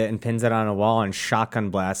grabs it and pins it on a wall and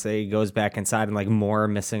shotgun blasts it. He goes back inside and like more are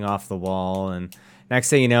missing off the wall, and next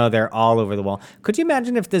thing you know, they're all over the wall. Could you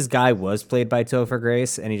imagine if this guy was played by Topher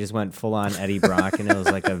Grace and he just went full on Eddie Brock and it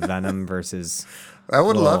was like a Venom versus? I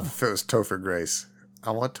would love if it was Topher Grace.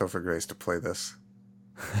 I want Topher Grace to play this.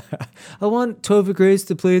 I want Topher Grace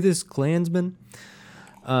to play this Klansman.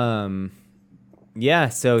 So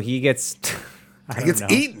he gets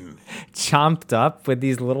eaten, chomped up with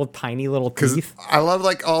these little tiny little teeth. I love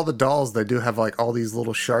like all the dolls. They do have like all these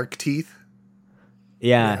little shark teeth.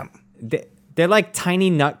 Yeah. They're like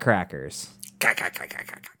tiny nutcrackers. They're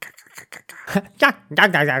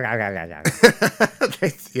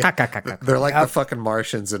like the fucking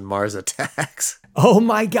Martians in Mars Attacks. Oh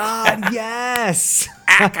my God, yes.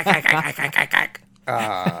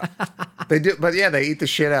 They do, but yeah, they eat the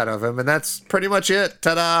shit out of him, and that's pretty much it.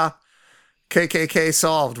 Ta-da! KKK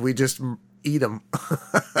solved. We just eat them.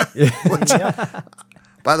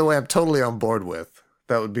 By the way, I'm totally on board with.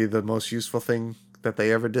 That would be the most useful thing that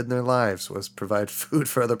they ever did in their lives, was provide food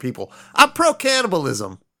for other people. I'm pro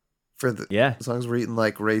cannibalism. As long as we're eating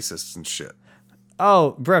like racists and shit.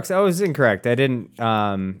 Oh, Brooks, I was incorrect. I didn't.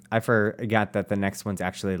 I forgot that the next one's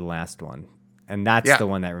actually the last one, and that's the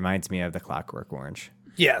one that reminds me of the Clockwork Orange.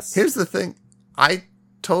 Yes. Here's the thing. I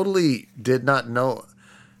totally did not know.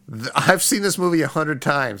 I've seen this movie 100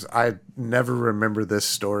 times. I never remember this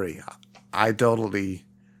story. I totally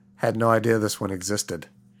had no idea this one existed.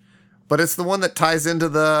 But it's the one that ties into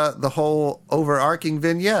the whole overarching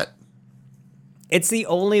vignette. It's the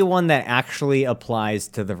only one that actually applies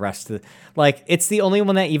to the rest of the, like, it's the only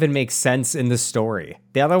one that even makes sense in the story.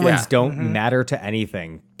 The other ones don't matter to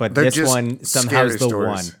anything, but They're this just one somehow is the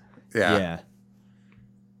stories. one. Yeah.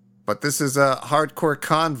 But this is a Hardcore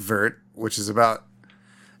Convert, which is about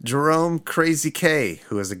Jerome Crazy K,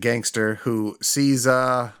 who is a gangster who sees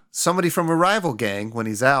somebody from a rival gang when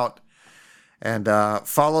he's out and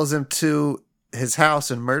follows him to his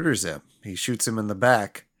house and murders him. He shoots him in the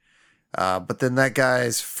back. But then that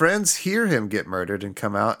guy's friends hear him get murdered and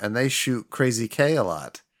come out, and they shoot Crazy K a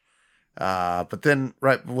lot. But then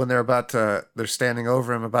right when they're standing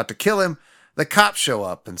over him about to kill him, the cops show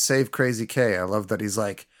up and save Crazy K. I love that he's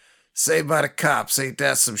like, "Saved by the cops, ain't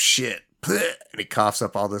that some shit?" And he coughs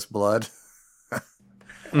up all this blood.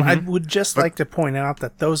 I would just like to point out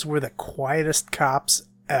that those were the quietest cops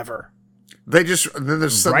ever. Then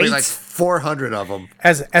there's suddenly like 400 of them.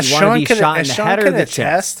 As Sean can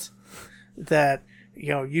attest, that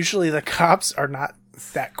usually the cops are not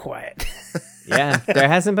that quiet. Yeah, there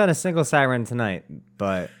hasn't been a single siren tonight,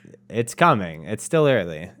 but it's coming. It's still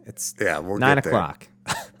early. It's we'll 9 get there. o'clock.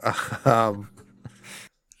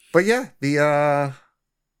 But yeah,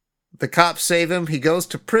 the cops save him. He goes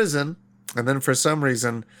to prison, and then for some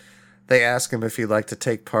reason, they ask him if he'd like to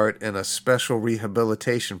take part in a special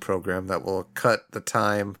rehabilitation program that will cut the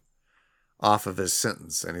time off of his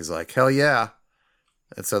sentence. And he's like, "Hell yeah!"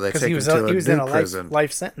 And so they take him to a new prison.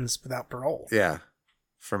 Life sentence without parole. Yeah,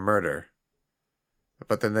 for murder.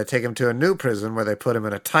 But then they take him to a new prison where they put him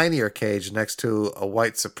in a tinier cage next to a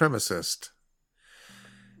white supremacist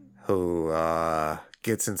who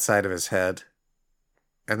gets inside of his head.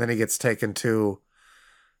 And then he gets taken to...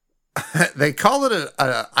 they call it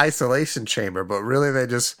an isolation chamber, but really they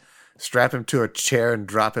just strap him to a chair and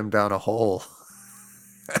drop him down a hole.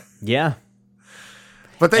 Yeah.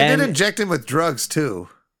 But they did inject him with drugs, too.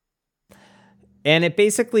 And it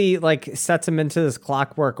basically, like, sets him into this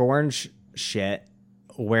Clockwork Orange shit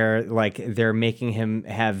where, like, they're making him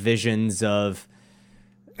have visions of...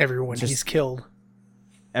 everyone he's killed.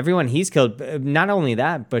 Everyone he's killed. Not only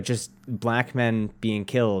that, but just black men being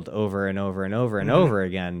killed over and over and over and over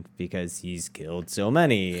again because he's killed so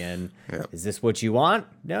many. And is this what you want?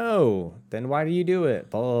 No. Then why do you do it?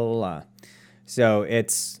 Blah, blah, blah. So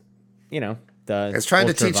it's, it's trying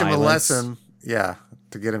to teach him a lesson. Yeah.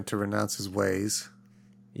 To get him to renounce his ways.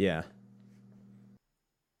 Yeah.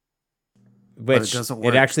 Which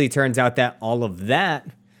it actually turns out that all of that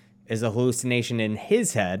is a hallucination in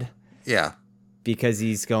his head. Yeah. Because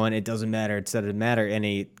he's going, it doesn't matter, it doesn't matter. And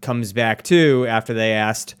he comes back to after they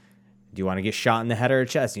asked, do you want to get shot in the head or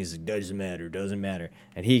chest? And he's like, doesn't matter.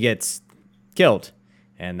 And he gets killed.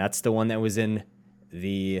 And that's the one that was in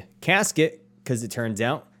the casket because it turns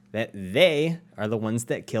out that they are the ones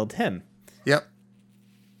that killed him. Yep.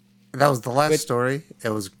 That was the last story. It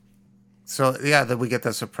was... So, yeah, then we get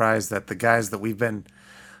the surprise that the guys that we've been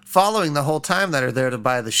following the whole time that are there to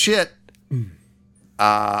buy the shit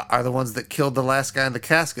are the ones that killed the last guy in the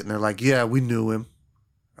casket. And they're like, yeah, we knew him.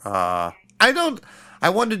 I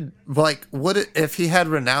wondered, like, if he had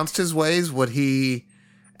renounced his ways, would he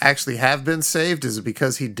actually have been saved? Is it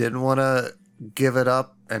because he didn't want to give it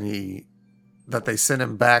up and that they sent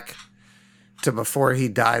him back to before he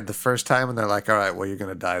died the first time? And they're like, all right, well, you're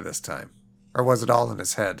going to die this time. Or was it all in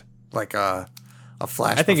his head? Like a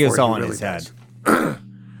flash. I think it was all in his head. I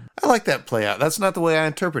like that play out. That's not the way I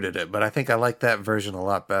interpreted it, but I think I like that version a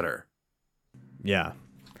lot better. Yeah.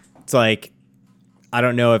 It's like, I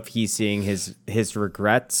don't know if he's seeing his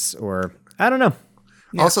regrets or I don't know.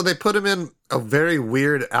 Yeah. Also, they put him in a very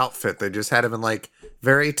weird outfit. They just had him in like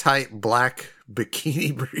very tight black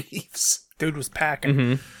bikini briefs. Dude was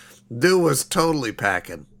packing. Dude was totally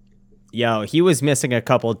packing. Yo, he was missing a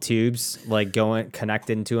couple tubes, like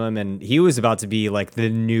connecting to him, and he was about to be like the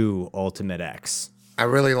new Ultimate X. I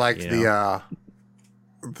really liked the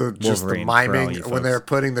miming when they're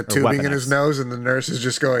putting the tubing in his nose, and the nurse is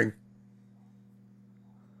just going.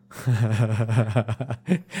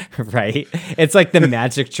 Right? It's like the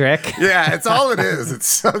magic trick. Yeah, it's all it is. It's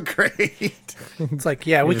so great. It's like,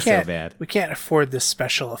 yeah, we can't afford this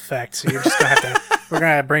special effect, so you're just gonna have to. We're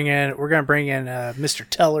gonna bring in Mr.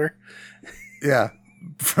 Teller. Yeah,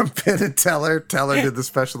 from Penn and Teller. Teller did the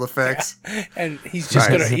special effects, and he's just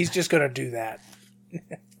gonna do that.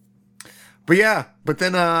 But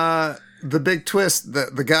then the big twist,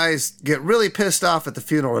 the guys get really pissed off at the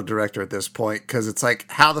funeral director at this point because it's like,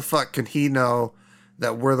 how the fuck can he know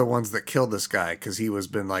that we're the ones that killed this guy? Because he was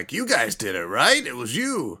been like, you guys did it, right? It was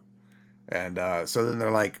you. And so then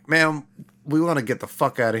they're like, man, we want to get the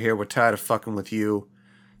fuck out of here. We're tired of fucking with you.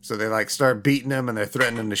 So they like start beating him and they're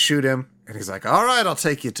threatening to shoot him. And he's like, all right, I'll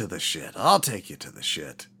take you to the shit. I'll take you to the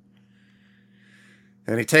shit.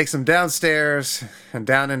 And he takes him downstairs and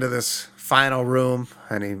down into this final room.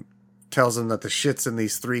 And he tells him that the shit's in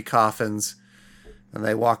these 3 coffins. And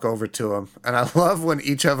they walk over to him. And I love when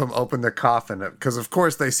each of them open their coffin. Because, of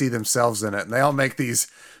course, they see themselves in it. And they all make these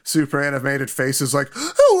super animated faces like,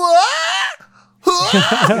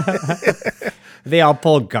 They all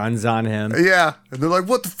pull guns on him. Yeah. And they're like,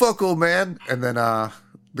 what the fuck, old man? And then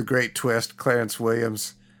the great twist, Clarence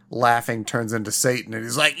Williams laughing turns into Satan. And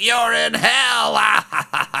he's like, you're in hell.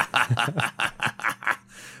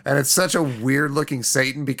 And it's such a weird looking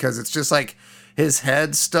Satan because it's just like his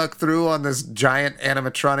head stuck through on this giant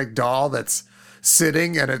animatronic doll that's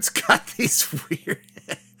sitting, and it's got these weird...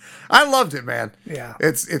 I loved it, man. Yeah.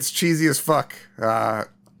 It's cheesy as fuck.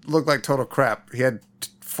 Looked like total crap. He had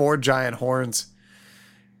 4 giant horns.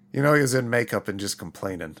 You know, he was in makeup and just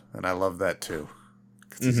complaining, and I love that too.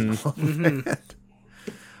 'Cause he's an old man.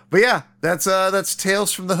 But yeah, that's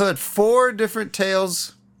Tales from the Hood. 4 different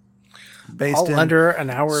tales based all in under an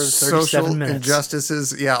hour and 37 social minutes.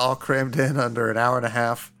 injustices. Yeah, all crammed in under an hour and a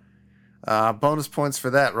half. Bonus points for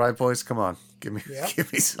that, right, boys? Come on, give me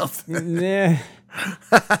something. Yeah.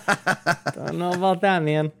 Don't know about that,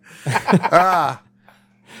 man.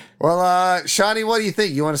 Well, Shawnee, what do you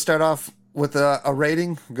think? You want to start off with a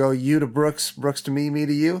rating? Go you to Brooks, Brooks to me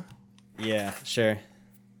to you? Yeah, sure.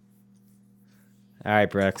 All right,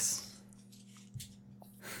 Brooks.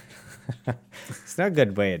 It's not a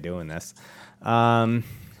good way of doing this. Wow.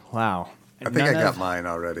 I think I got mine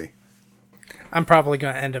already. I'm probably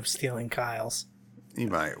going to end up stealing Kyle's. You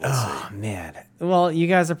might. We'll see. Oh, man. Well, you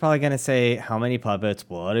guys are probably going to say, how many puppets?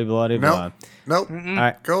 Bloody, bloody, Nope. blah. All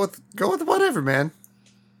right. Go with whatever, man.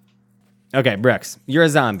 Okay, Brooks, you're a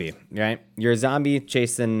zombie, right? You're a zombie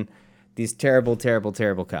chasing these terrible, terrible,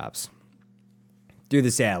 terrible cops through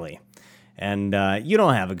this alley. And you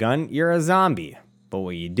don't have a gun. You're a zombie. But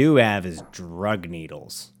what you do have is drug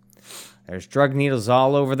needles. There's drug needles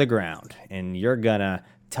all over the ground. And you're going to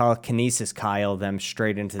telekinesis Kyle them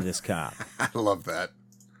straight into this cop. I love that.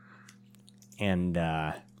 And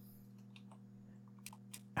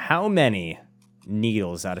how many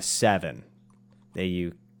needles out of 7 that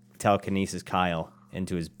you telekinesis Kyle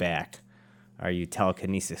into his back are you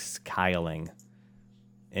telekinesis Kyling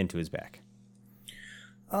into his back?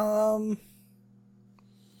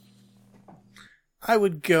 I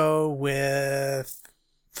would go with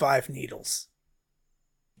 5 needles.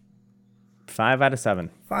 5 out of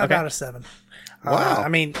 7. 5 out of 7. Wow. I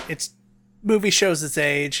mean, it's movie shows its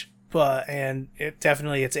age, and it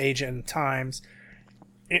definitely its age and times.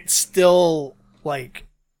 It's still like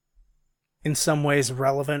in some ways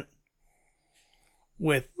relevant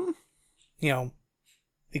with, you know,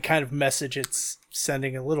 the kind of message it's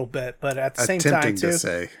sending a little bit, but at the same time too.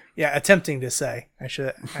 Attempting to say. I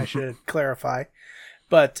should clarify.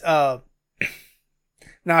 But for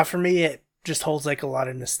me it just holds like a lot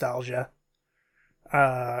of nostalgia.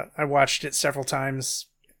 I watched it several times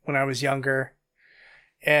when I was younger,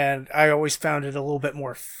 and I always found it a little bit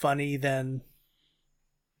more funny than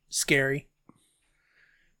scary.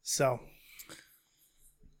 So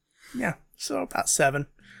yeah, so about 7.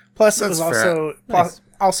 Plus, it was also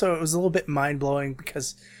also it was a little bit mind blowing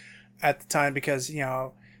because at the time, you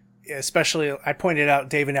know, especially I pointed out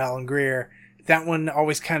David Alan Grier. That one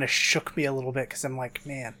always kind of shook me a little bit because I'm like,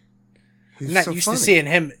 man, I'm not used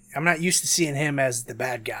to seeing him as the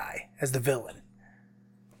bad guy, as the villain.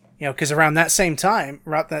 You know, because around that same time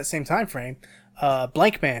frame,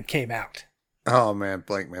 Blank Man came out. Oh man,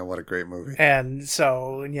 Blank Man, what a great movie! And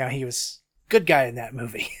so, yeah, he was good guy in that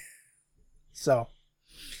movie. So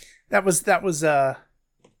that was a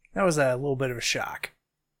little bit of a shock.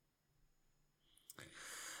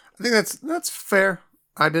 I think that's fair.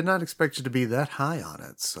 I did not expect you to be that high on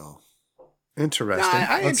it, so interesting.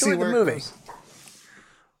 I enjoyed the movie.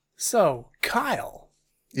 So, Kyle.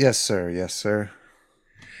 Yes, sir. Yes, sir.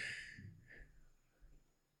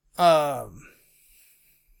 On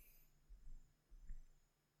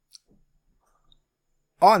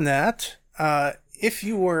that, if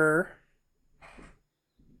you were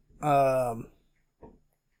a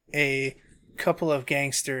couple of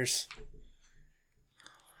gangsters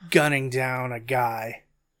gunning down a guy.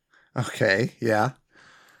 Okay, yeah.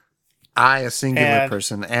 I, a singular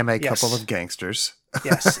person, am a couple of gangsters.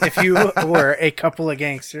 Yes, if you were a couple of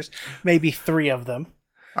gangsters, maybe 3 of them.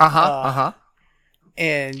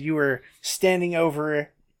 And you were standing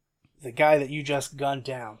over the guy that you just gunned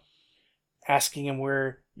down, asking him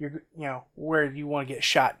where you want to get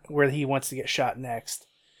shot, where he wants to get shot next.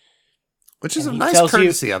 Which is a nice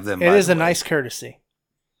courtesy of them. It is a nice courtesy.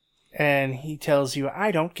 And he tells you,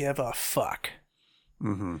 I don't give a fuck.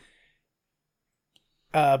 Mm-hmm.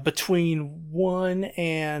 Between 1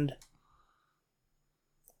 and,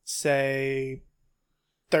 say,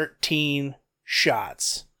 13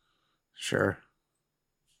 shots. Sure.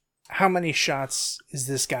 How many shots is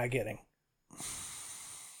this guy getting?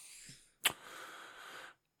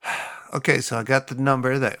 Okay, so I got the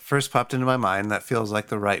number that first popped into my mind. That feels like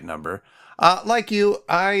the right number. Like you,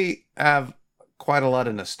 I have quite a lot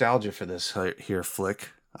of nostalgia for this here flick.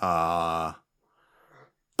 But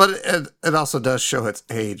it also does show its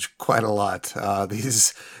age quite a lot.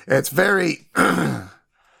 It's very,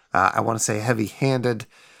 I want to say heavy-handed.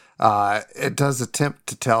 It does attempt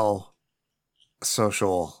to tell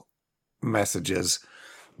social messages.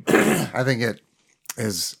 I think it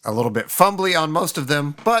is a little bit fumbly on most of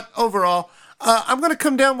them, but overall, I'm going to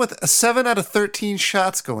come down with a 7 out of 13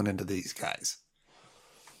 shots going into these guys.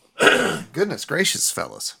 Goodness gracious,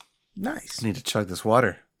 fellas. Nice. Need to chug this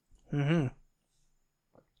water. Mm-hmm.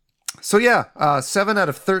 So yeah, 7 out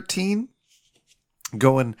of 13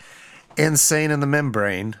 going insane in the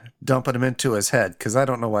membrane, dumping him into his head, because I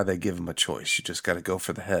don't know why they give him a choice. You just got to go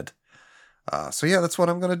for the head. So yeah, that's what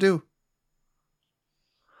I'm going to do.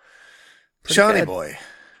 Shawnee boy.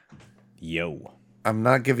 Yo. I'm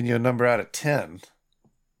not giving you a number out of 10.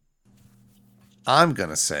 I'm going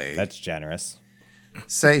to say... That's generous.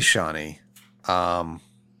 Say, Shawnee,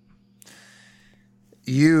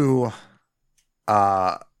 you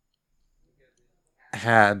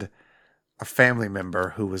had a family member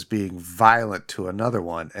who was being violent to another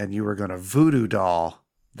one, and you were going to voodoo doll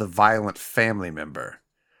the violent family member.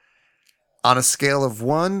 On a scale of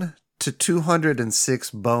 1 to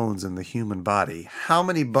 206 bones in the human body, how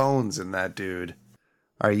many bones in that dude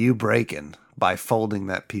are you breaking by folding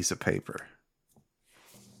that piece of paper?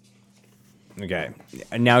 Okay.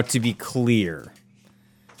 Now, to be clear,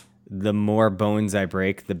 the more bones I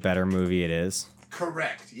break, the better movie it is.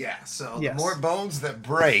 Correct, yeah. So Yes. the more bones that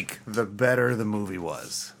break, the better the movie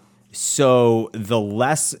was. So the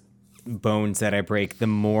less bones that I break, the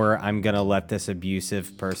more I'm going to let this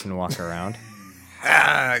abusive person walk around.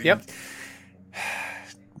 Yep.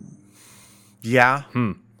 Yeah.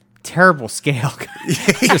 Terrible scale.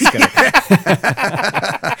 Just kidding.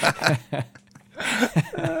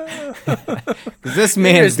 'Cause this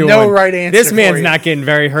man's There's no right answer This for man's you. not getting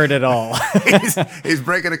very hurt at all. He's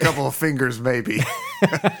breaking a couple of fingers, maybe.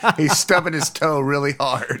 He's stubbing his toe really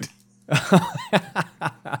hard.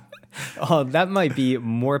 Oh, that might be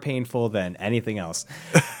more painful than anything else.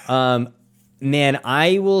 Man,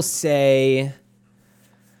 I will say...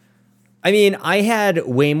 I mean, I had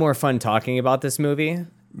way more fun talking about this movie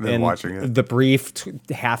Than watching it. The brief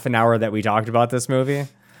half an hour that we talked about this movie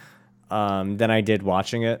than I did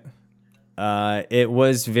watching it. It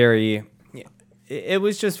was just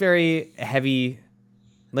very heavy,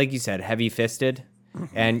 like you said, heavy-fisted.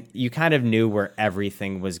 And you kind of knew where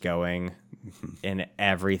everything was going and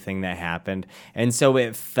everything that happened. And so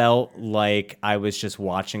it felt like I was just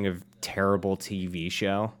watching a terrible TV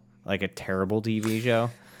show, like a terrible TV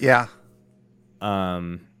show. Yeah. I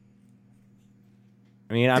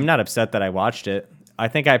mean, I'm not upset that I watched it. I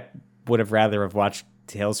think I would have rather have watched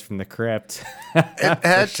Tales from the Crypt. It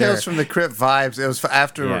had sure. Tales from the Crypt vibes. It was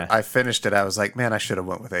after Yeah. I finished it, I was like, man, I should have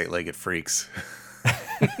went with Eight-Legged Freaks.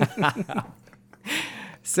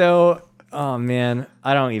 So, oh man,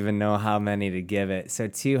 I don't even know how many to give it. So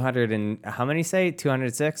 200 and how many say?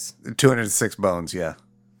 206? 206 bones, yeah.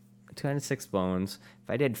 206 bones. If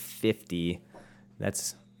I did 50,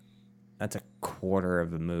 that's a quarter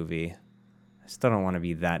of a movie. I still don't want to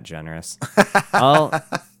be that generous. I'll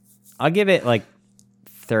give it like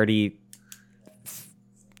 30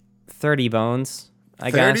 bones,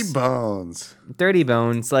 I 30 guess. bones. 30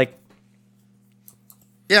 bones. Like,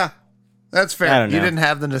 Yeah, that's fair. I don't You know. didn't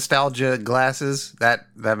have the nostalgia glasses. That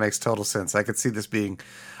makes total sense. I could see this being...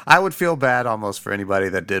 I would feel bad almost for anybody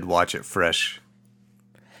that did watch it fresh.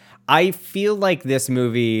 I feel like this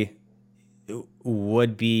movie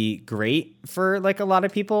would be great for like a lot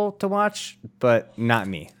of people to watch, but not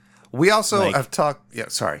me. We also Like- have talked... Yeah,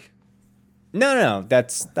 sorry. No,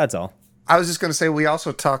 that's all. I was just going to say, we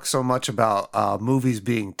also talk so much about movies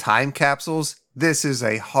being time capsules. This is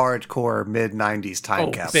a hardcore mid-90s time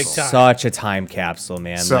Oh, capsule. big time. Such a time capsule,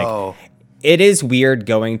 man. So, Like, it is weird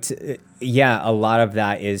going to, yeah, a lot of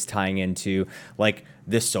that is tying into like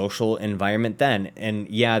the social environment then. And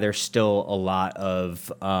yeah, there's still a lot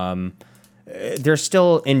of, there's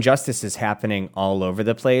still injustices happening all over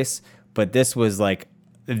the place. But this was like,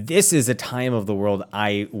 this is a time of the world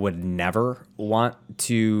I would never want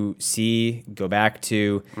to see, go back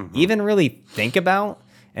to, even really think about.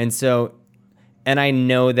 And so And I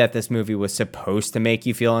know that this movie was supposed to make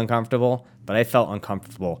you feel uncomfortable, but I felt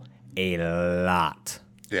uncomfortable a lot.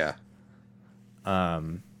 Yeah.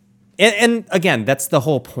 And again, that's the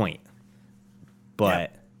whole point.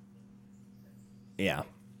 But yeah.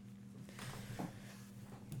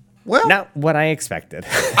 Well, not what I expected.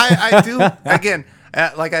 I do. Again,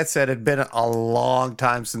 like I said, it'd been a long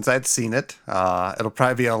time since I'd seen it. It'll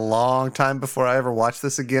probably be a long time before I ever watch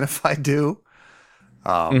this again if I do.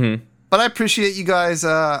 But I appreciate you guys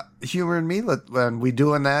humoring me when we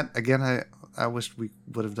doing that. Again, I wish we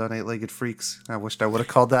would have done 8-Legged Freaks. I wished I would have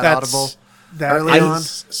called that Audible early on.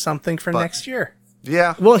 Something for next year.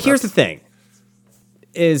 Yeah. Well, here's the thing.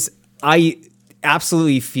 Is I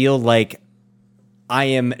absolutely feel like I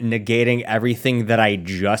am negating everything that I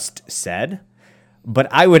just said, but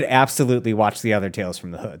I would absolutely watch the other Tales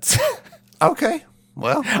from the Hoods. Okay.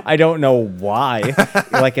 Well, I don't know why.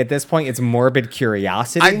 Like at this point, it's morbid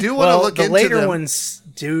curiosity. I do want to look the into later them. ones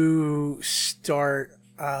do start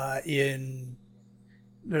in.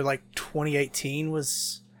 They're like 2018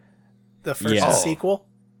 was the first sequel.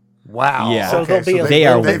 Wow. Yeah. So Okay, they'll be they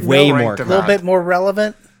are they've way ranked more them a little out. bit more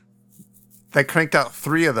relevant. They cranked out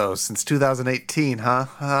 3 of those since 2018, huh?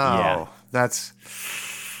 Oh, Yeah. That's...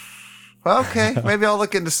 Well, okay. Maybe I'll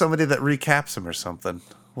look into somebody that recaps them or something.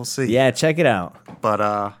 We'll see. Yeah, check it out. But,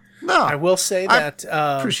 no. I will say that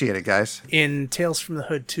Appreciate it, guys. in Tales from the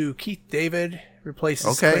Hood 2, Keith David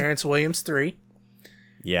replaces Okay. Clarence Williams 3.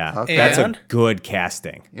 Yeah, Okay. that's a And- good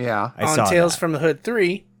casting. Yeah. I On saw Tales that. from the Hood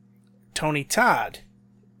 3, Tony Todd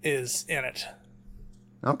is in it.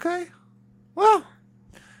 Okay. Well,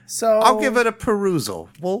 So I'll give it a perusal.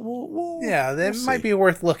 We'll Yeah, that we'll might see. be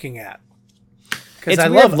worth looking at. Because It's I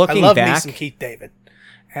weird love looking me back. some Keith David,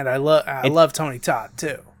 and I love Tony Todd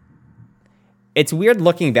too. It's weird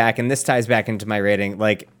looking back, and this ties back into my rating.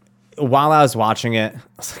 Like, while I was watching it, I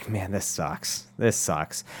was like, man, this sucks. This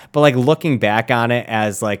sucks. But, like, looking back on it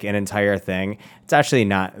as, like, an entire thing, it's actually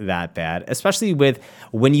not that bad. Especially with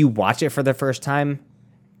when you watch it for the first time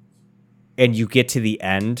and you get to the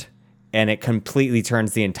end and it completely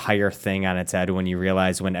turns the entire thing on its head when you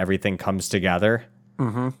realize when everything comes together.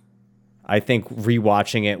 Mm-hmm. I think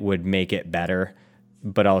rewatching it would make it better.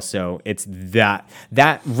 But also, it's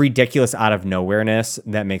that ridiculous out of nowhereness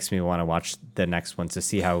that makes me want to watch the next ones to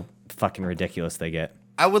see how fucking ridiculous they get.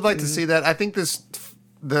 I would like to see that. I think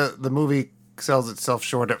the movie sells itself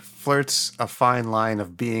short. It flirts a fine line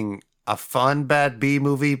of being a fun bad B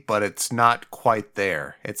movie, but it's not quite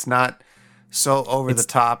there. It's not so over the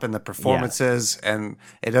top in the performances, and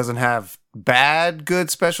it doesn't have bad good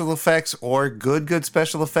special effects or good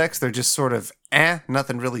special effects. They're just sort of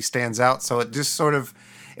nothing really stands out. So it just sort of,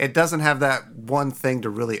 it doesn't have that one thing to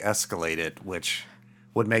really escalate it, which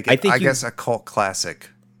would make it, I guess, a cult classic.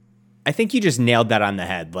 I think you just nailed that on the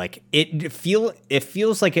head. Like it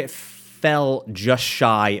feels like it fell just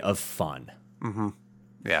shy of fun. Mm-hmm.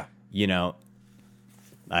 Yeah. You know,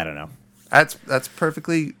 I don't know. That's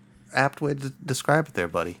perfectly apt way to describe it there,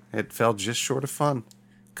 buddy. It fell just short of fun.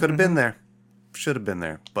 Could have been there. Should have been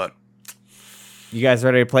there, but You guys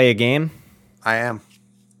ready to play a game? I am.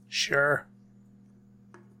 Sure.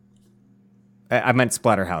 I meant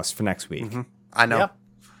Splatterhouse for next week. Mm-hmm. I know. Yep.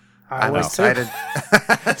 I'm was too.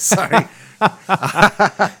 excited. Sorry.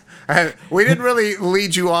 We didn't really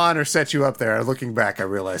lead you on or set you up there. Looking back, I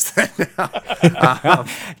realized that now.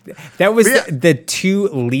 That was yeah. the two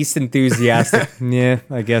least enthusiastic. Yeah,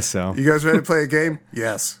 I guess so. You guys ready to play a game?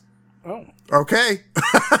 Yes. Oh. Okay.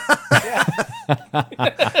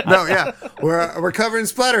 No, yeah. We're covering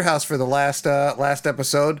Splatterhouse for the last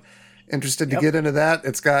episode. Interested to get into that.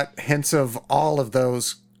 It's got hints of all of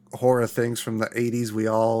those horror things from the 80s we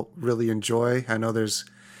all really enjoy. I know there's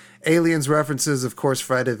aliens references, of course,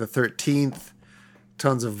 Friday the 13th.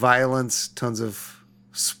 Tons of violence, tons of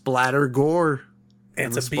splatter gore in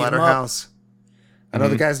It's the a beat 'em up. Splatterhouse. I know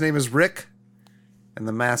the guy's name is Rick, and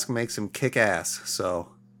the mask makes him kick ass, so...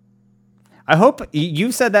 I hope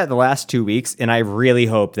you've said that the last 2 weeks, and I really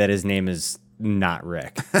hope that his name is not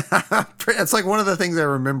Rick. It's like one of the things I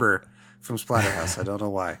remember from Splatterhouse. I don't know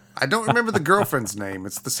why. I don't remember the girlfriend's name.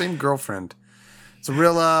 It's the same girlfriend. It's a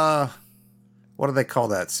real, what do they call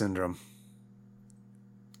that syndrome?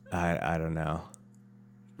 I don't know.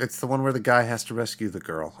 It's the one where the guy has to rescue the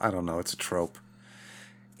girl. I don't know. It's a trope.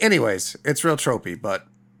 Anyways, it's real tropey, but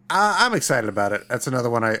I'm excited about it. That's another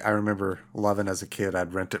one I remember loving as a kid.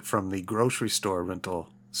 I'd rent it from the grocery store rental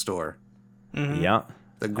store. Mm-hmm. Yeah.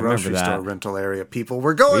 The grocery that. store rental area people.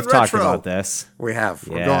 We're going We've retro. talked about this. We have.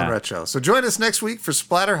 We're Yeah. going retro. So join us next week for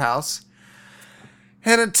Splatterhouse.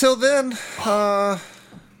 And until then, I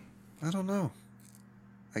don't know.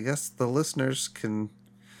 I guess the listeners can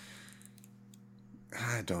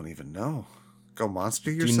I don't even know. Go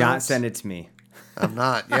monster Do yourself. not send it to me. I'm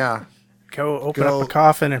not. Yeah. Go open up a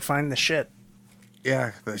coffin and find the shit.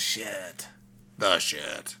 Yeah, the shit. The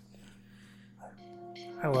shit.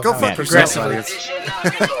 I love Go how fuck yourself, audience.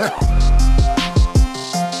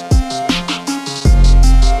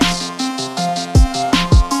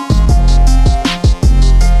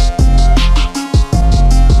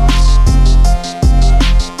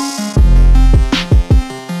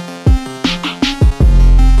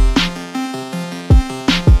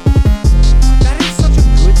 That is such a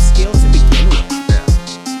good scale to begin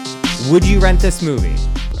with. Yeah, Would you rent this movie?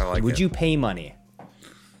 I like Would it. you pay money?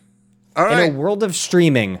 All right. In a world of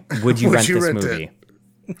streaming, would you Would rent you this rent movie?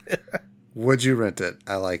 Would you rent it?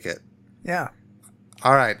 I like it. Yeah.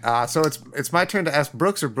 All right. So it's my turn to ask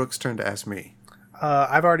Brooks or Brooks' turn to ask me?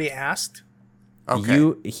 I've already asked.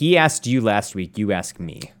 Okay. He asked you last week. You asked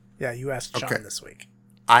me. Yeah, you asked Sean Okay. this week.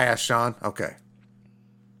 I asked Sean. Okay.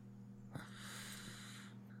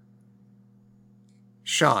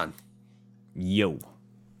 Sean. Yo.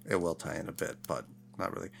 It will tie in a bit, but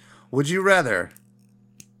not really. Would you rather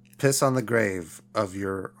piss on the grave of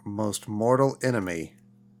your most mortal enemy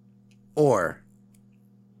or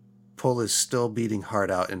pull his still beating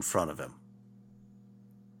heart out in front of him?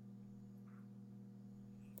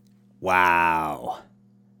 Wow.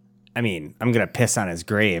 I mean, I'm going to piss on his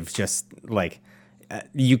grave. Just like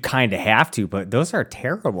you kind of have to, but those are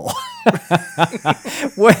terrible.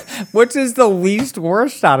 Which is the least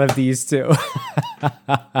worst out of these two?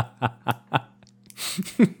 Are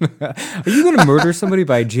you going to murder somebody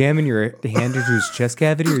by jamming your hand into his chest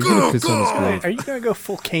cavity, or are you going to piss on his grave? Are you going to go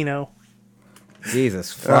full Kano?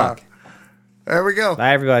 Jesus, fuck. There we go.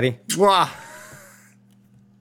 Bye, everybody. Mwah.